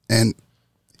 And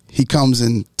he comes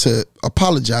in to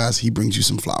apologize. He brings you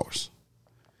some flowers.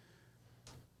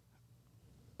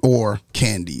 Or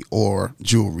candy or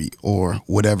jewelry or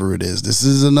whatever it is. This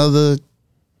is another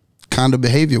kind of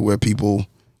behavior where people,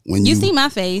 when you see my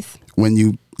face. When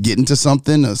you get into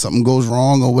something or something goes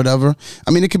wrong or whatever.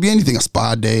 I mean, it could be anything, a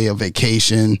spa day, a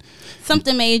vacation.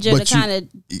 Something major to kind of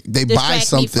they buy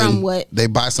something from what they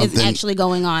buy something is actually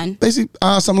going on. Basically,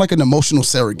 something like an emotional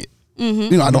surrogate.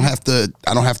 You know, I don't have to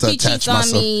he attach cheats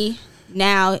myself. On me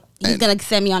now. He's gonna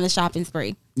send me on a shopping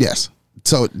spree. Yes.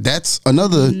 So that's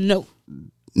another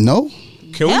No.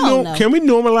 Can we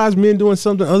normalize men doing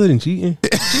something other than cheating?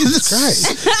 Jesus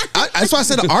Christ. That's why I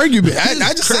said an argument.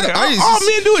 I just said an argument. All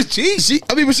men do is cheat.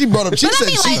 But she brought up cheat. But I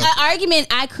mean, like an argument,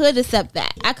 I could accept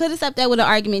that. I could accept that with an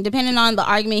argument, depending on the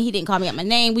argument. He didn't call me out my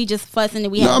name. We just fussing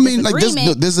and we had a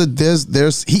disagreement.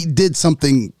 There's he did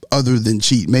something other than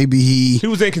cheat. Maybe he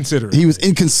was inconsiderate. He was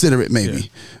inconsiderate,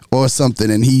 maybe, or something,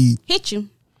 and he hit you.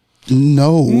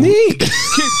 No. Neat.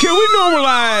 Can we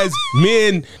normalize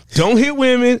men don't hit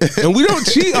women and we don't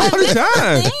cheat all the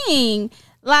time? Thing.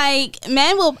 Like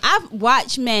I've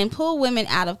watched men pull women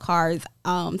out of cars,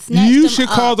 snatch you them should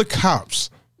up. call the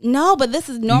cops. No, but this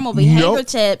is normal behavior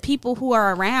to people who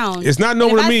are around. It's not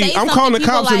normal to me. I'm calling the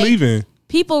cops and leaving.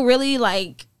 People really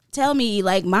tell me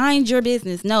mind your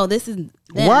business. No, this is them.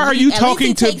 Why are you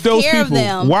talking to those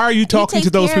people? Why are you talking to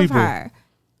those people?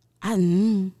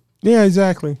 Yeah,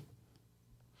 exactly.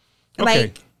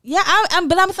 Okay.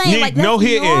 But I'm saying Nick, no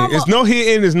hitting. It's no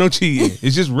hitting. There's no cheating.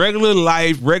 It's just regular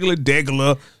life, regular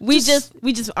degular. We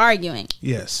just arguing.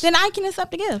 Yes. Then I can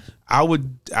accept a gift. I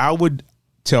would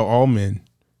tell all men,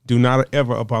 do not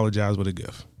ever apologize with a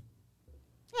gift.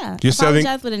 Yeah.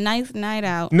 Apologize with a nice night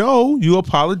out. No, you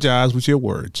apologize with your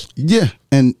words. Yeah,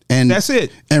 and that's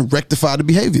it. And rectify the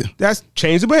behavior. That's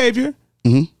change the behavior.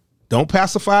 Mm-hmm. Don't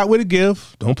pacify it with a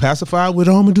gift. Don't pacify it with,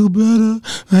 I'm going to do better.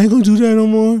 I ain't going to do that no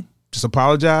more. Just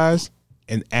apologize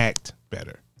and act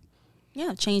better.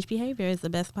 Yeah, change behavior is the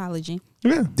best apology.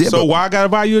 Yeah. So why I gotta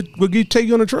buy you? Take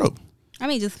you on a trip? I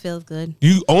mean, it just feels good.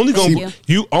 You only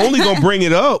gonna bring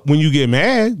it up when you get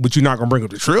mad, but you're not gonna bring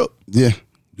up the trip. Yeah.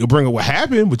 You'll bring up what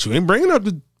happened, but you ain't bringing up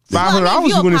the $500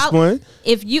 you're gonna explain.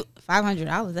 If you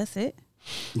 $500, that's it.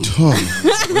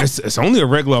 It's only a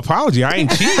regular apology. I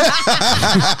ain't cheating.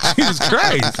 Jesus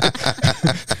Christ.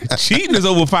 Cheating is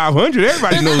over 500.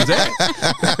 Everybody knows that.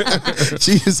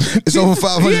 It's over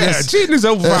 500. Yeah, cheating is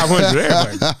over 500.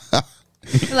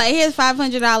 Everybody. Like, here's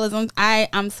 $500.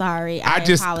 I'm sorry. I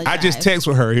apologize. I just text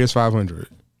with her. Here's 500.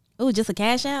 Oh, just a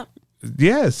cash out?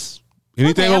 Yes.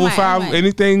 Anything over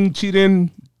anything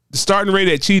cheating, the starting rate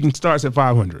at cheating starts at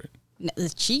 500. The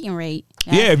cheating rate.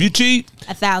 Yeah, if you cheat,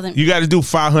 1,000. You got to do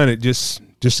 500 just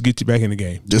to get you back in the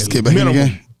game. Just get back in the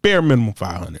game. Bare minimum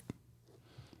 500.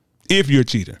 If you're a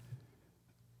cheater,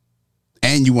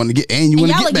 and you want to get back in the game.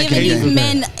 Y'all are giving these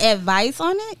men advice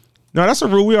on it. No, that's a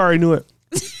rule. We already knew it.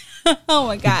 Oh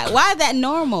my God. Why is that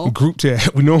normal? Group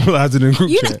chat. We normalize it in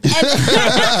group You chat.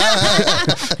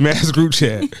 Mass group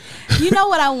chat. You know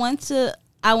what I want to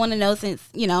know, since,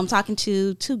 I'm talking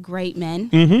to two great men.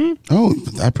 Oh,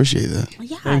 I appreciate that.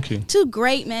 Yeah. Thank you. Two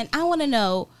great men. I want to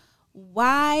know,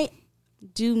 why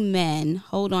do men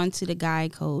hold on to the guy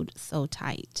code so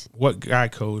tight? What guy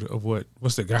code of what?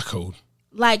 What's the guy code?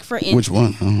 Like, for instance, Which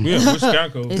one? Yeah, which guy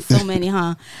code? it's so many,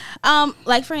 huh?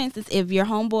 Like, for instance, if your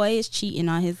homeboy is cheating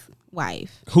on his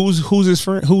wife. Who's his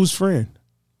friend? Whose friend?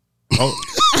 Oh.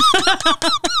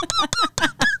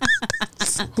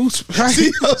 Who's right?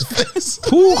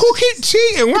 Who keep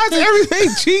cheating? Why is everything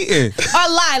cheating? Or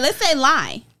lie. Let's say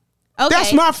lie. Okay.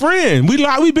 That's my friend. We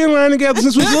been lying together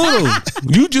since we was little.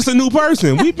 You just a new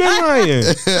person. We've been lying.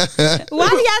 Why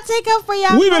do y'all take up for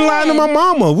y'all? We've been lying to my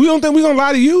mama. We don't think we gonna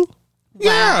lie to you?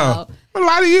 Yeah. I'm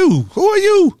lie to you. Who are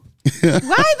you? Why is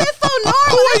that so Who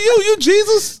normal? are you? You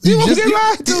Jesus? You won't get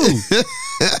lied to.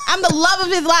 I'm the love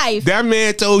of his life. That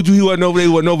man told you he wasn't over there.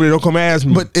 He wasn't over there. Don't come ask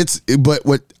me. But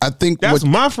what I think That's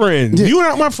what, my friend. Yeah. You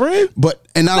not my friend. but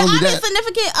and not But only I'm his that,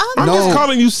 significant I'm other. just No.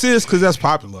 calling you sis because that's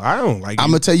popular. I don't like I'm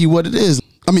you. gonna tell you what it is.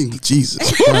 I mean, Jesus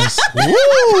Christ. Woo.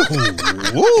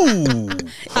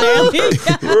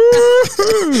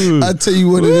 I tell you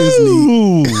what it is,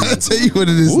 Neek. I tell you what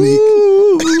it is, Neek.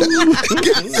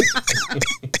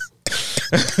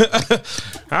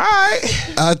 All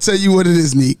right. I tell you what it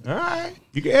is, Neek. All right.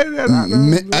 You can edit that out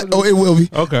now. It will be.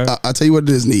 Okay. I'll tell you what it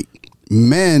is, Neek.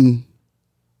 Men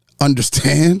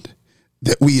understand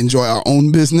that we enjoy our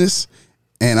own business,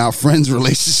 and our friend's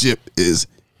relationship is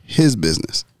his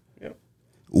business. Yep.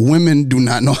 Women do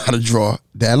not know how to draw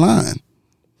that line.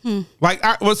 Like,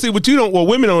 what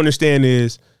women don't understand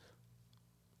is,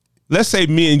 let's say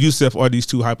me and Yusuf are these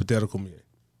two hypothetical men,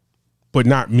 but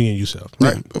not me and Yusuf,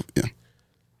 right? Yeah.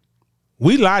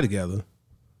 We lie together,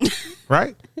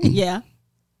 right? Yeah.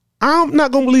 I'm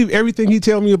not gonna believe everything he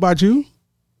tell me about you,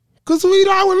 cause we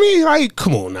lie with me. Like,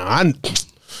 come on now,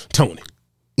 Tony.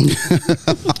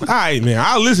 All right, man,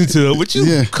 I'll listen to it, but you,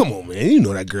 Yeah. come on, man. You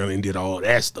know that girl ain't did all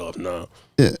that stuff now.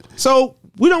 Yeah. So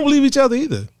we don't believe each other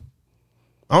either.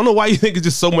 I don't know why you think it's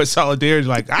just so much solidarity.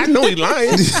 Like, I know he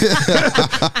lying.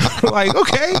 Like,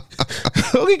 okay,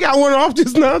 we got one off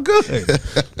just now.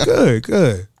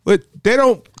 Good. But they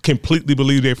don't completely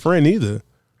believe their friend either.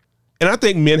 And I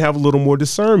think men have a little more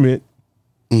discernment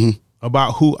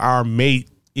about who our mate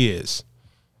is.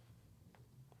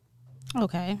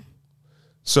 Okay.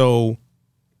 So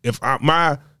if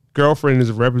my girlfriend is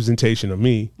a representation of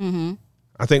me,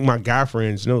 I think my guy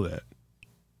friends know that.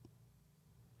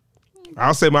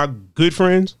 I'll say my good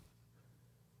friends,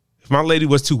 if my lady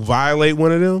was to violate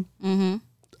one of them,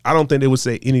 I don't think they would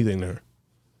say anything to her.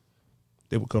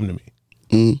 They would come to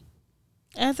me.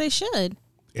 As they should.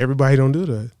 Everybody don't do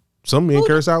that. Some men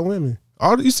curse out women.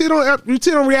 You see it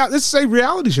on reality. Let's say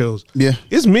reality shows. Yeah.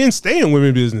 It's men staying in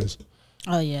women business.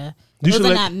 Oh yeah. You Those should are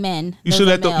let- not men. You Those should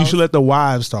are let males. the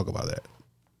wives talk about that.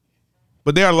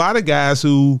 But there are a lot of guys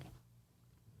who,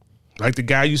 like the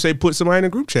guy you say put somebody in a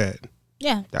group chat.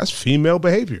 Yeah. That's female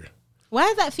behavior. Why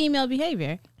is that female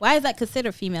behavior? Why is that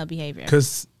considered female behavior?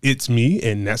 Because it's me,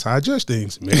 and that's how I judge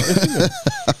things. Male and female.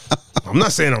 I'm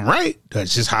not saying I'm right.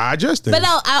 That's just how I judge things. But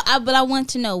no, I want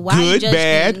to know why you Good, judge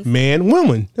bad, things. man,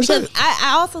 woman. That's Because it.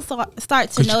 I also start to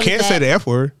 'Cause notice you can't that. say the F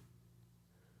word.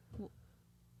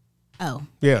 Oh,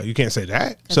 Yeah, you can't say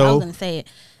that. 'cause I was So gonna say it.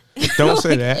 don't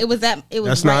say that. It was that. It was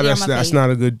That's right not there in my that's face. not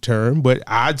a good term. But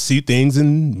I'd see things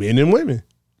in men and women.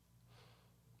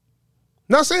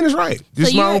 Not saying it's right.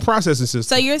 Just my you're- own processing system.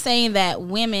 So you're saying that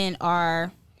women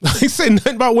are, I ain't say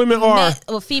nothing about women are.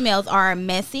 females are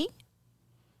messy.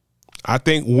 I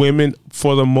think women,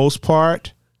 for the most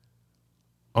part,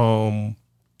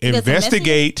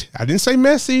 investigate. I didn't say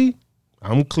messy.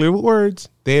 I'm clear with words.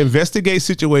 They investigate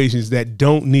situations that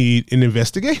don't need an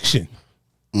investigation.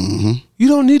 You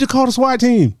don't need to call the SWAT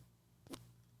team.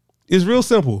 It's real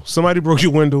simple. Somebody broke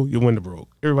your window broke.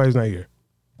 Everybody's not here.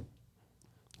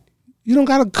 You don't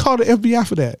got to call the FBI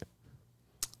for that.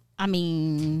 I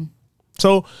mean,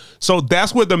 So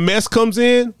that's where the mess comes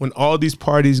in, when all these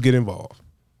parties get involved.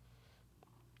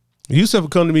 You said,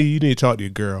 come to me, you need to talk to your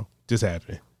girl. This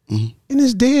happened. And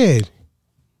it's dead.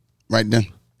 Right then.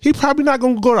 He probably not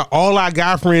going to go to all our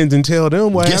guy friends and tell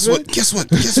them what Guess happened. what? Guess what?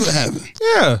 Guess what happened?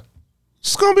 Yeah.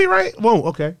 It's going to be right. Whoa,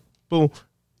 okay. Boom.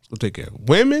 We'll take care of it.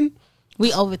 Women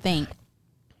we overthink.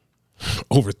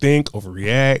 overthink,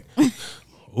 overreact,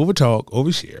 overtalk,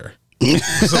 overshare.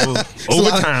 So,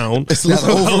 overtown. It's a lot of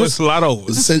overs. It's a lot of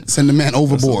overs. Send the man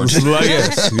overboard. It's like,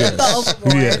 yes.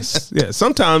 Overboard. Yes. Yes.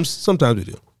 Sometimes we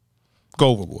do go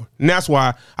overboard. And that's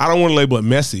why I don't want to label it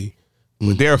messy.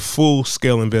 But there are full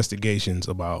scale investigations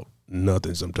about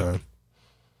nothing sometimes.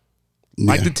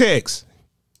 Like the text.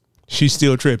 She's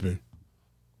still tripping.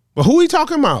 But who he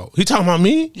talking about? He talking about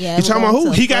me? Yeah, He talking about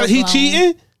who? He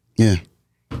cheating? Yeah.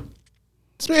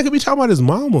 This man could be talking about his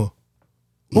mama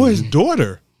or his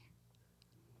daughter.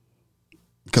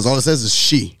 Because all it says is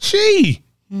she. She.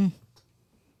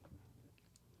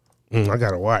 I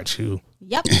gotta watch you.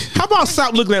 Yep. How about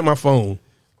stop looking at my phone?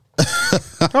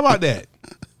 How about that?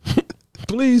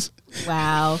 Please.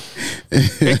 Wow.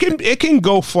 It can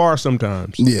go far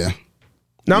sometimes. Yeah.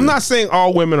 Now I'm not saying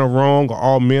all women are wrong or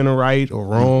all men are right or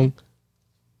wrong,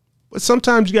 but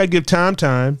sometimes you gotta give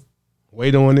time.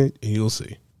 Wait on it, and you'll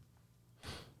see.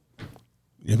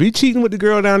 If he's cheating with the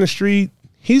girl down the street,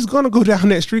 he's gonna go down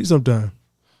that street sometime.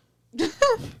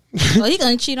 Well, he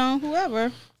gonna cheat on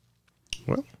whoever.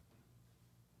 Well,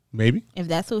 maybe. If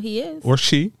that's who he is. Or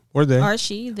she, or they, Or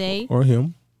she, they. or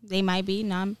him. They might be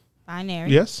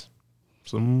non-binary. Yes.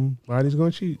 Somebody's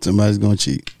gonna cheat. Somebody's going to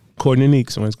cheat. According to Neek,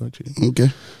 somebody's gonna cheat. Okay.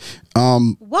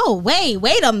 Whoa,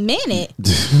 wait a minute.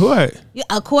 What?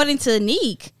 According to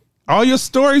Neek. All your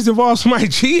stories involve somebody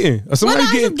cheating or somebody Well,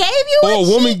 I getting, just gave you or a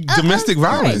woman cheat- domestic story.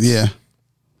 violence. Yeah.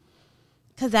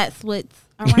 Because that's what's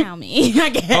around me, I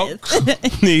guess. Oh,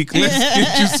 Neek, let's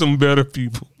get you some better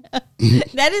people.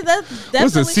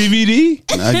 That's What's it, CBD?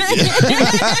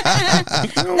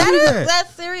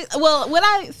 That's serious. Well, what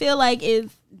I feel like is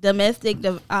domestic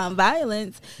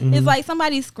violence is like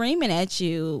somebody screaming at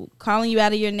you, calling you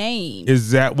out of your name.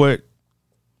 Is that what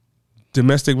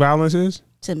domestic violence is?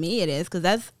 To me, it is because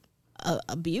that's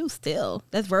abuse. Still,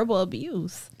 that's verbal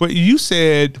abuse. But you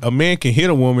said a man can hit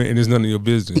a woman and it's none of your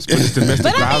business. But it's domestic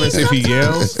But I mean, violence if he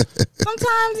yells.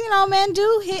 Sometimes, men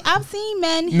do hit. I've seen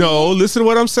men hit. No, listen to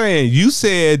what I'm saying. You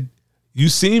said you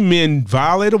seen men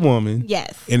violate a woman.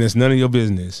 Yes. And it's none of your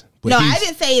business. But No, I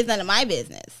didn't say it's none of my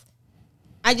business.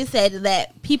 I just said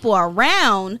that people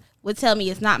around would tell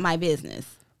me it's not my business.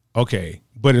 Okay.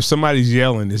 But if somebody's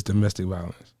yelling, it's domestic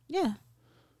violence. Yeah.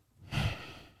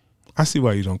 I see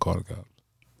why you don't call the cops.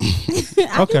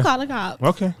 I can call the cops.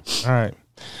 Okay. All right.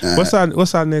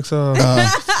 What's our next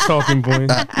talking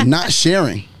point? Not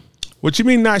sharing. What you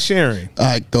mean not sharing?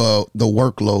 Like the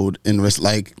workload and risk.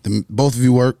 Like both of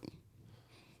you work.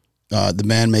 The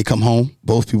man may come home.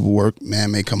 Both people work.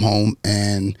 Man may come home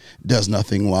and does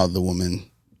nothing while the woman,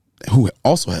 who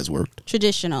also has worked,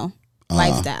 Traditional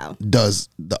lifestyle. does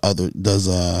the other.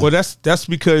 Well, that's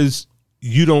because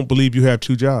you don't believe you have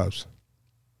two jobs.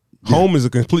 Home is a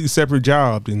completely separate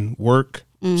job than work,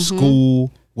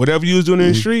 school, whatever you was doing in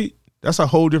the street. That's a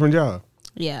whole different job.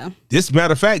 Yeah. This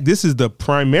matter of fact, this is the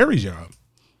primary job.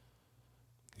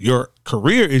 Your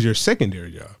career is your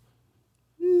secondary job.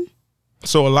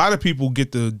 So a lot of people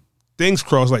get the things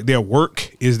crossed, like their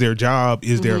work is their job,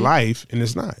 is their life, and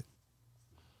it's not.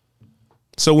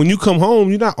 So when you come home,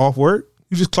 you're not off work.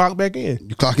 You just clock back in.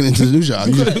 You're clocking into the new job.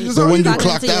 So when you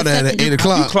clocked out at 8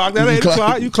 o'clock, You clocked out at 8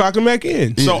 o'clock, you clocking back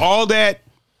in. So all that,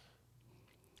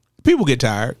 people get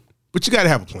tired, but you got to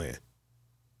have a plan.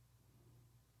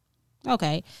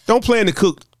 Okay. Don't plan to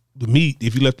cook the meat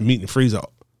if you left the meat in the freezer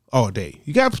all day.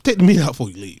 You got to take the meat out before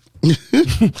you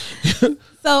leave.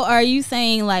 So are you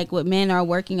saying like what men are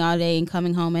working all day and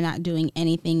coming home and not doing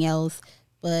anything else,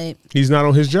 but He's not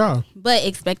on his job.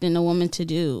 expecting a woman to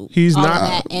do He's all not of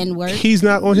that and work? He's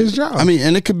not on his job. I mean,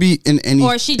 and it could be in any,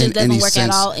 Or she just in doesn't any work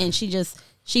sense. at all and she takes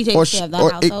care of the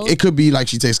household? It could be like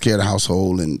she takes care of the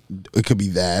household, and it could be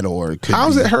that, or it could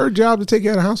How's be, it her job to take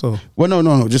care of the household? Well,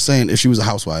 no. Just saying, if she was a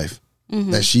housewife,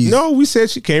 that she's No, we said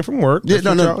she came from work. Yeah, That's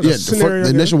no. what y'all- Yeah, that's the scenario the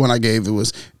I initial gave. one I gave, it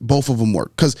was both of them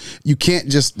work, because you can't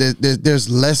just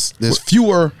there's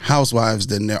fewer housewives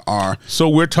than there are. So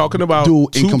we're talking about Dual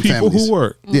two income people families. who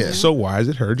work. Yeah. So why is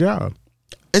it her job?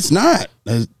 It's not.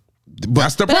 That's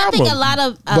the But problem. I think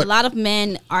a But- lot of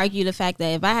men argue the fact that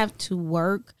if I have to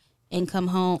work and come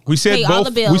home, we said pay all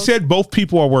the both. bills, We said both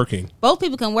people are working. both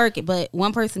people can work it, but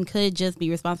one person could just be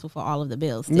responsible for all of the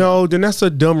bills. still. No, then that's a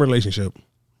dumb relationship.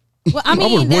 Well, I Why would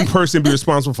mean, one that's- person be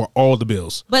responsible for all the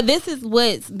bills? but this is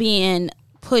what's being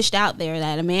pushed out there: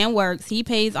 that a man works, he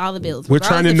pays all the bills. We're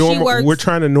trying to Regardless if she works- We're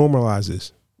trying to normalize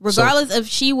this. regardless if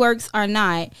she works or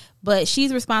not, but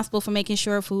she's responsible for making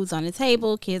sure food's on the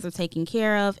table, kids are taken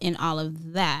care of, and all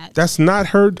of that. That's not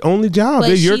her only job. But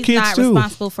They're your she's kids not too.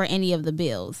 responsible for any of the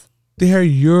bills. They're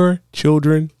your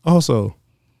children also.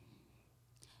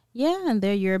 Yeah, and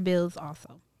they're your bills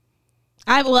also.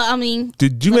 I mean,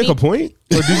 Did you Let make me- a point,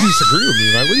 or did you disagree with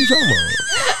me? Like, what are you talking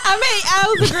about?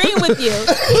 I was agreeing with you.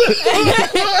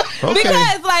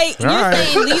 Because, like, you're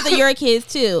saying these are your kids,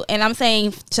 too. And I'm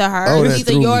saying to her, these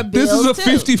are your bills, this is a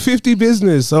 50-50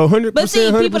 business. So 100%. But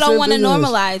see, people don't want to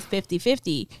normalize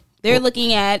 50-50. They're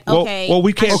looking at,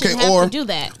 we can't have to do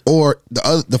that. Or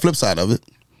the flip side of it,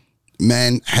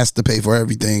 man has to pay for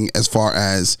everything as far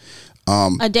as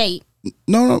a date.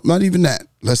 No, not even that.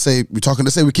 Let's say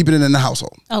we're keeping it in the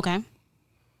household. Okay.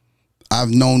 I've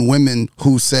known women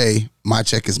who say my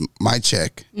check is my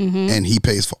check, and he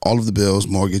pays for all of the bills,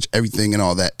 mortgage, everything, and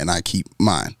all that, and I keep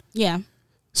mine. Yeah.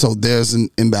 So there's an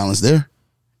imbalance there.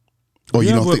 Or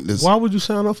you don't think this? Why would you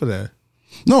sign up for that?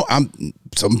 No,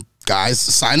 some guys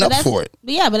sign up for it.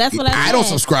 Yeah, but that's what I said. I don't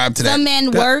subscribe to that. Some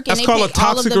men work and that's they called pay a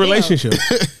toxic relationship.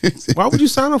 Why would you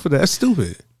sign up for that? That's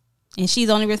stupid. And she's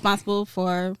only responsible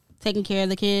for taking care of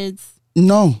the kids.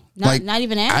 No, not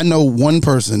even that. I know one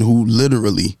person who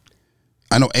literally,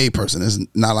 I know a person. There's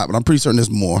not a lot, but I'm pretty certain there's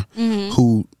more.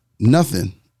 Who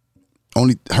nothing.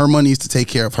 Only her money is to take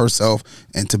care of herself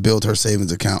and to build her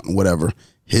savings account and whatever.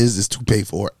 His is to pay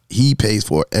for it. He pays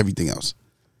for everything else.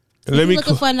 Is he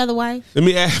looking for another wife? Let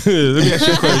me ask you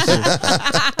a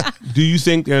question. Do you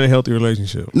think they're in a healthy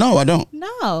relationship? No, I don't. No.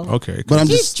 Okay. But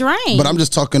He's strange. But I'm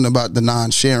just talking about the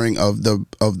non-sharing of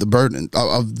the burden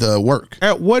of the work.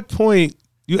 At what point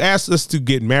you asked us to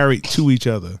get married to each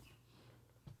other?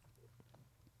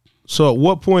 So at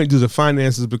what point do the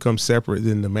finances become separate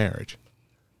than the marriage?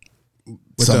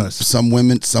 Some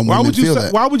women feel that.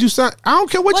 Why would you sign? I don't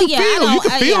care what you feel. You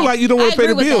can feel like you don't want to pay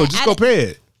the bill. Just go pay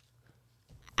it.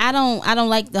 I don't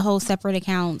like the whole separate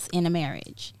accounts in a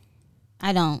marriage.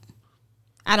 I don't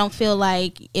feel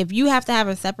like if you have to have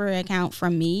a separate account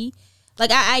from me,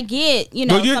 like I get, some people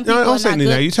are not good.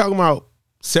 Now you're talking about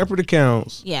separate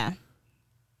accounts. Yeah.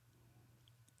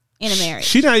 In a marriage.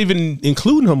 She's not even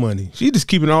including her money. She's just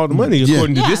keeping all the money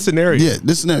according to this scenario. Yeah,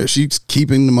 this scenario, she's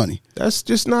keeping the money.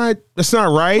 That's not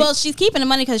right. Well, she's keeping the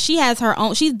money because she has her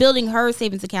own. She's building her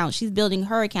savings account. She's building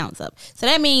her accounts up. So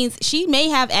that means she may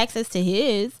have access to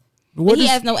his, but he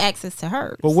has no access to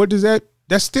hers. But what does that?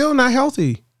 That's still not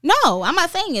healthy. No, I'm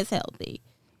not saying it's healthy,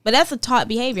 but that's a taught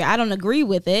behavior. I don't agree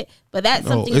with it, but that's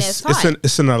something that's taught.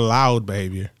 It's an allowed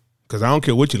behavior because I don't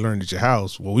care what you learned at your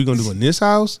house. What we gonna do in this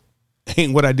house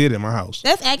ain't what I did in my house.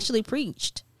 That's actually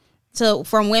preached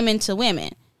from women to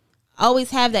women. Always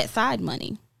have that side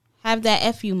money. Have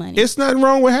that FU money. It's nothing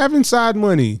wrong with having side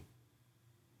money.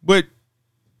 But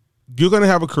you're going to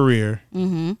have a career,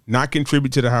 not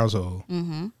contribute to the household.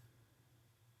 You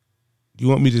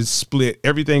want me to split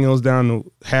everything else down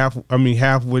to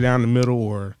halfway down the middle,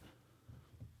 or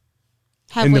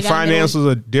and the finances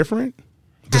are different?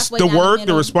 The work,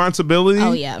 the responsibility?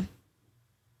 Oh, yeah.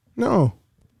 No.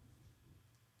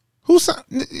 Y'all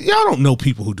don't know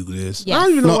people who do this. Yes. I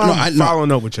don't even know why I'm following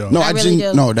up with y'all. No, I really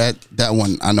do. No, that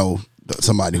one I know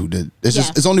somebody who did.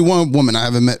 It's only one woman. I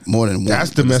haven't met more than one.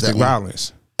 That's domestic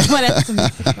violence.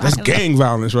 That's gang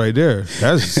violence right there.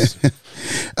 That's.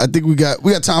 I think we got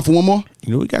time for one more.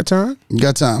 We got time. We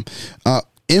got time.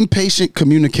 Impatient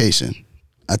communication.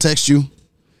 I text you,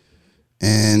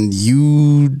 and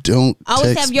you don't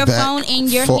always text have your back phone in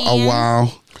your for hand a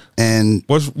while. And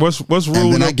what's rule?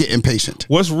 And then I get impatient.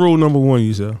 What's rule number one,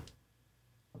 you say?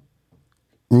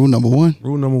 Rule number one.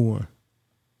 Rule number one.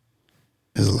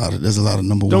 There's a lot of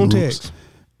number don't one text.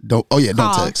 rules.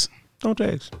 Don't text. Don't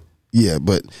text. Yeah,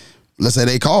 but let's say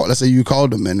they called. Let's say you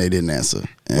called them and they didn't answer.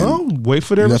 Well, wait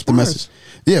for their response. The message.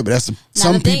 Yeah, but that's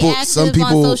some people on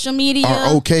social media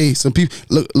are okay. Some people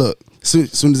look. Soon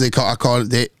as they call,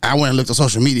 I went and looked on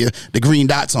social media. The green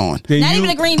dot's on. Not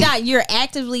even a green dot. You're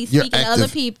actively speaking to other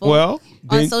people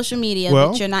on social media,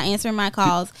 but you're not answering my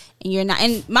calls, and you're not.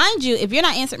 And mind you, if you're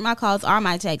not answering my calls or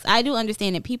my texts, I do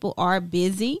understand that people are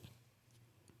busy.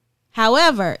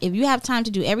 However, if you have time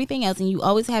to do everything else and you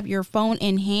always have your phone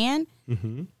in hand,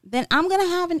 then I'm gonna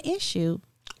have an issue.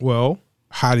 Well,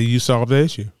 how do you solve the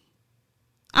issue?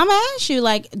 I'm gonna ask you,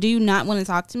 do you not want to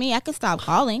talk to me? I could stop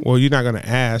calling. Well, you're not gonna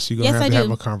ask. You're gonna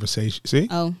have a conversation. See?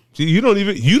 Oh, see, you don't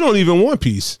even want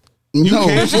peace. You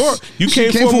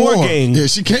came for more gang. Yeah,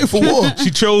 she came for war.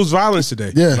 She chose violence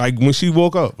today. Yeah, like when she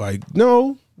woke up.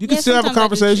 No, you can still have a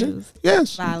conversation.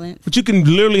 Yes, violence. But you can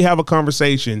literally have a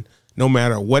conversation no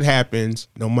matter what happens.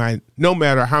 No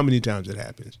matter how many times it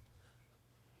happens.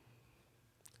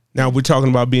 Now we're talking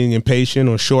about being impatient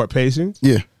or short patience.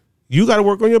 Yeah. You got to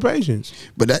work on your patience.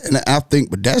 But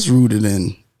that's rooted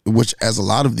in, which as a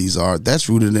lot of these are, that's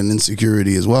rooted in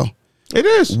insecurity as well. It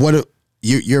is. What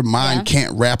your mind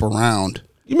can't wrap around.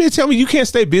 You mean to tell me you can't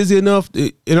stay busy enough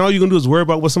and all you're going to do is worry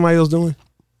about what somebody else doing?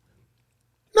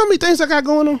 You know how many things I got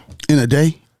going on? In a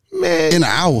day? Man. In an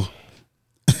hour?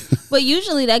 But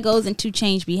usually that goes into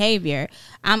change behavior.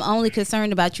 I'm only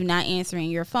concerned about you not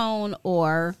answering your phone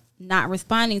or not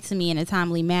responding to me in a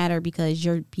timely manner because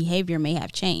your behavior may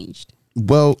have changed.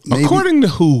 Well, maybe. According to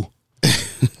who?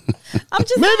 I'm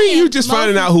just Maybe saying, you just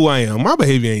finding out who I am. My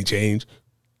behavior ain't changed.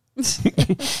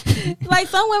 Like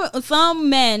some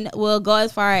men will go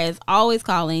as far as always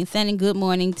calling, sending good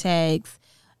morning texts,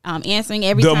 answering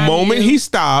every time. The moment he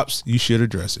stops, you should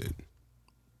address it.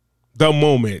 The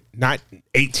moment, not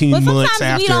 18 but months sometimes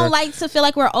after. we don't like to feel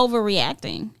like we're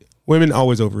overreacting. Women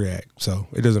always overreact, so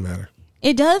it doesn't matter.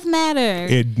 It does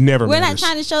matter. It never We're matters. not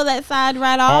trying to show that side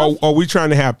right off. Are we trying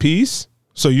to have peace?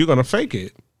 So you're going to fake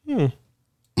it? No,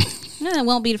 it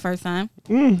won't be the first time.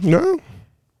 No.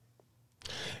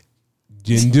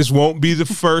 And this won't be the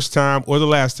first time or the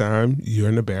last time you're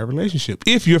in a bad relationship.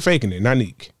 If you're faking it, not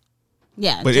Neek.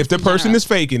 Yeah. But if the person is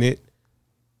faking it,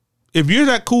 if you're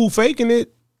that cool faking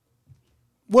it,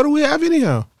 what do we have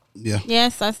anyhow? Yeah. Yeah,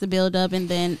 it starts to build up and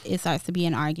then it starts to be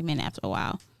an argument after a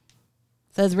while.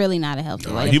 So it's really not a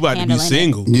healthy way. You about to be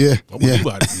single. Yeah. You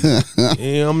about to be.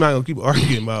 Yeah, I'm not going to keep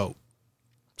arguing about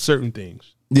certain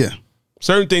things. Yeah.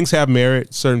 Certain things have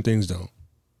merit, certain things don't.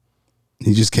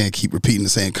 You just can't keep repeating the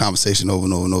same conversation over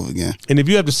and over and over again. And if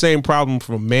you have the same problem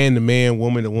from man to man,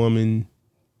 woman to woman,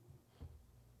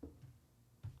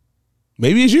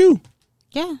 maybe it's you.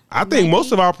 Yeah. I think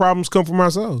most of our problems come from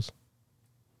ourselves.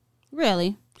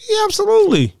 Really? Yeah,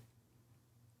 absolutely.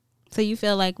 So you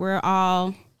feel like we're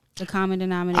all the common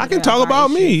denominator? I can of talk our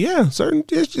about me. issues? Yeah,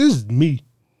 it's just me.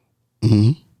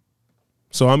 Mm-hmm.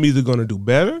 So I'm either going to do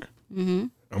better.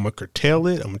 I'm going to curtail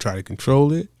it. I'm going to try to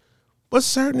control it. But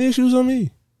certain issues on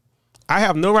me. I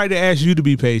have no right to ask you to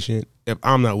be patient if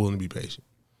I'm not willing to be patient.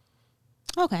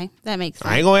 Okay, that makes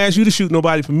sense. I ain't going to ask you to shoot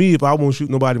nobody for me if I won't shoot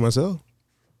nobody myself.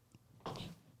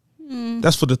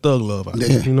 That's for the thug love out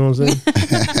there. You know what I'm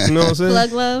saying? You know what I'm saying?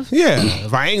 Plug love? Yeah.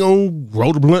 If I ain't going to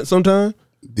roll the blunt sometime,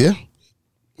 Yeah.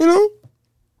 you know?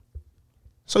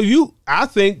 So I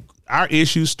think our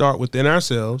issues start within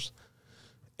ourselves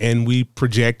and we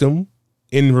project them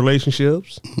in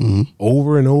relationships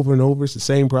over and over and over. It's the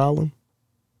same problem.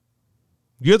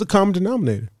 You're the common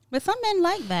denominator. But some men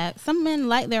like that. Some men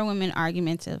like their women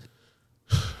argumentative.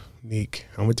 Neek,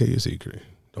 I'm going to tell you a secret.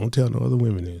 Don't tell no other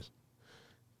women this.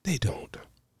 They don't.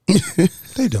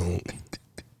 They don't. They don't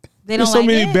There's so like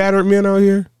many it? battered men out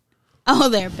here. Oh,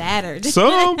 they're battered.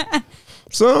 Some.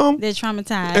 They're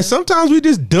traumatized. And sometimes we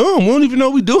just dumb. We don't even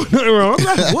know we doing nothing wrong. I'm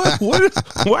like,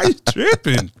 what? Why are you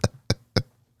tripping?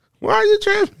 Why are you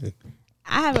tripping?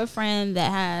 I have a friend that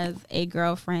has a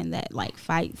girlfriend that like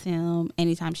fights him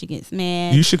anytime she gets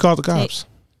mad. You should call the cops.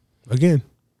 Again.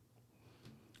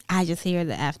 I just hear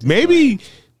the after. Maybe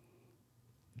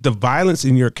the violence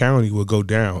in your county will go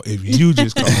down if you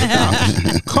just call the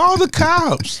cops. Call the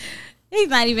cops. He's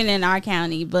not even in our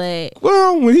county, but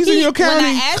Well, when he's in your when I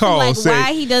county, asked him, call. like, Say,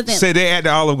 why he doesn't- say they at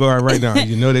the Olive Garden right now.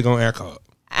 You know they're gonna act up.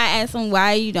 I asked him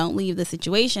why you don't leave the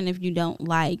situation if you don't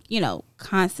like,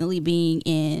 constantly being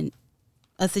in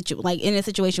a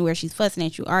situation where she's fussing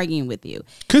at you, arguing with you.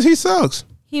 Cause he sucks.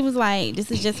 He was like, "This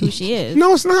is just who she is."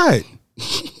 No, it's not.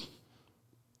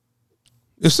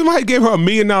 If somebody gave her $1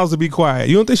 million to be quiet,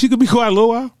 you don't think she could be quiet a little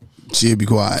while? She'll be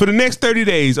quiet. For the next 30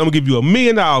 days, I'm gonna give you $1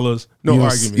 million. No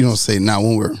arguments. You don't say not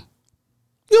one word.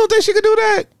 You don't think she could do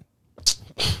that?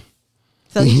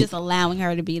 So he's just allowing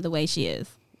her to be the way she is.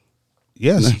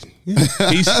 Yes. Yeah.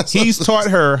 He's taught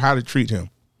her how to treat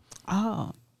him.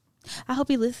 Oh, I hope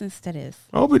he listens to this.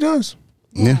 I hope he does.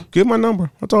 Yeah. Give my number.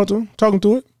 I'll talk to him. Talk him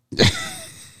to it.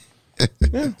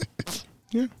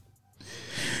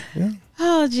 Yeah.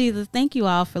 Oh, Jesus. Thank you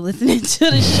all for listening to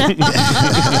the show.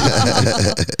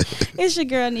 It's your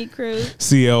girl, Neek Cruz.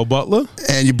 CL Butler.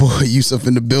 And your boy Yusuf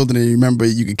in the building. And remember,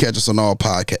 you can catch us on all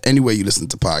podcasts, anywhere you listen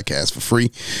to podcasts for free.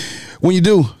 When you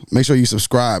do, make sure you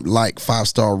subscribe, like,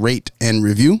 5-star rate, and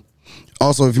review.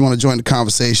 Also, if you want to join the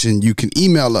conversation, you can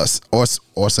email us or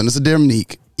send us a Dear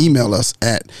Neek. Email us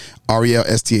at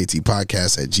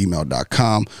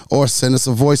relstatpodcast@gmail.com or send us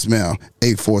a voicemail,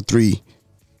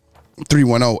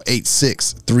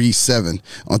 843-310-8637.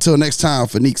 Until next time,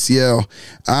 for Neek CL,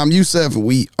 I'm Yusuf, and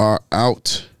we are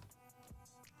out.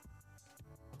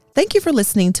 Thank you for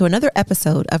listening to another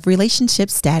episode of Relationship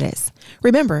Status.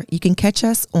 Remember, you can catch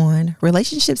us on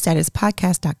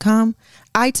relationshipstatuspodcast.com,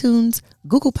 iTunes,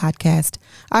 Google Podcast,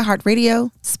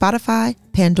 iHeartRadio, Spotify,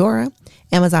 Pandora,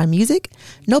 Amazon Music,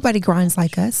 Nobody Grinds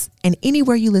Like Us, and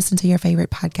anywhere you listen to your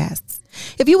favorite podcasts.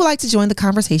 If you would like to join the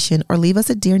conversation or leave us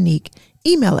a Dear Neek,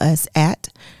 email us at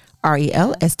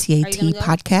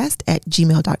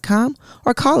relstatpodcast@gmail.com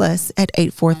or call us at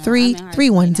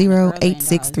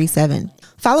 843-310-8637.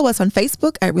 Follow us on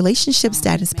Facebook at Relationship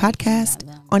Status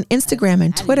Podcast, on Instagram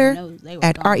and Twitter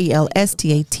at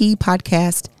RELSTAT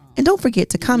Podcast. And don't forget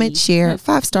to comment, share,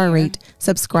 5-star rate,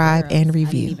 subscribe, and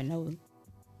review.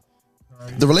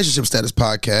 The Relationship Status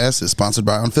Podcast is sponsored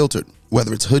by Unfiltered.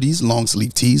 Whether it's hoodies, long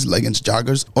sleeve tees, leggings,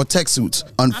 joggers, or tech suits,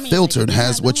 Unfiltered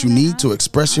has what you need to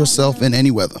express yourself in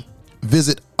any weather.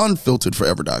 Visit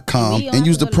unfilteredforever.com and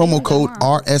use the promo code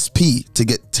RSP to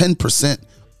get 10%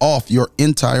 off your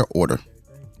entire order.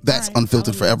 That's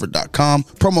unfilteredforever.com,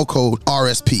 promo code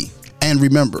RSP. And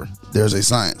remember, there's a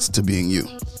science to being you.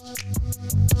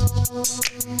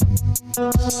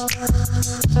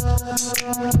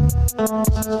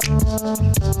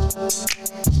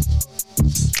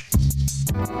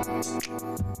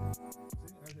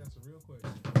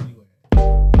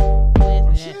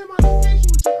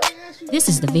 This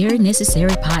is the Very Necessary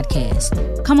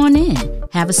Podcast. Come on in,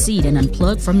 have a seat, and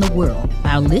unplug from the world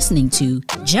while listening to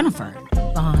Jennifer,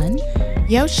 Vaughn,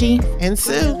 Yoshi, and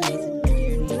Sue,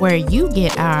 where you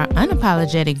get our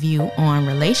unapologetic view on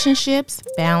relationships,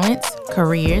 balance,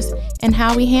 careers, and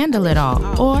how we handle it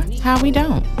all, or how we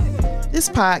don't. This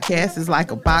podcast is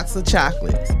like a box of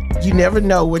chocolates. You never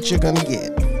know what you're going to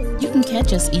get. You can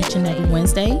catch us each and every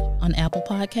Wednesday on Apple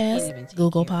Podcasts,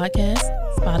 Google Podcasts,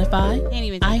 Spotify,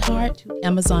 iHeart,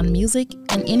 Amazon Music,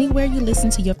 and anywhere you listen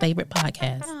to your favorite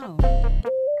podcasts.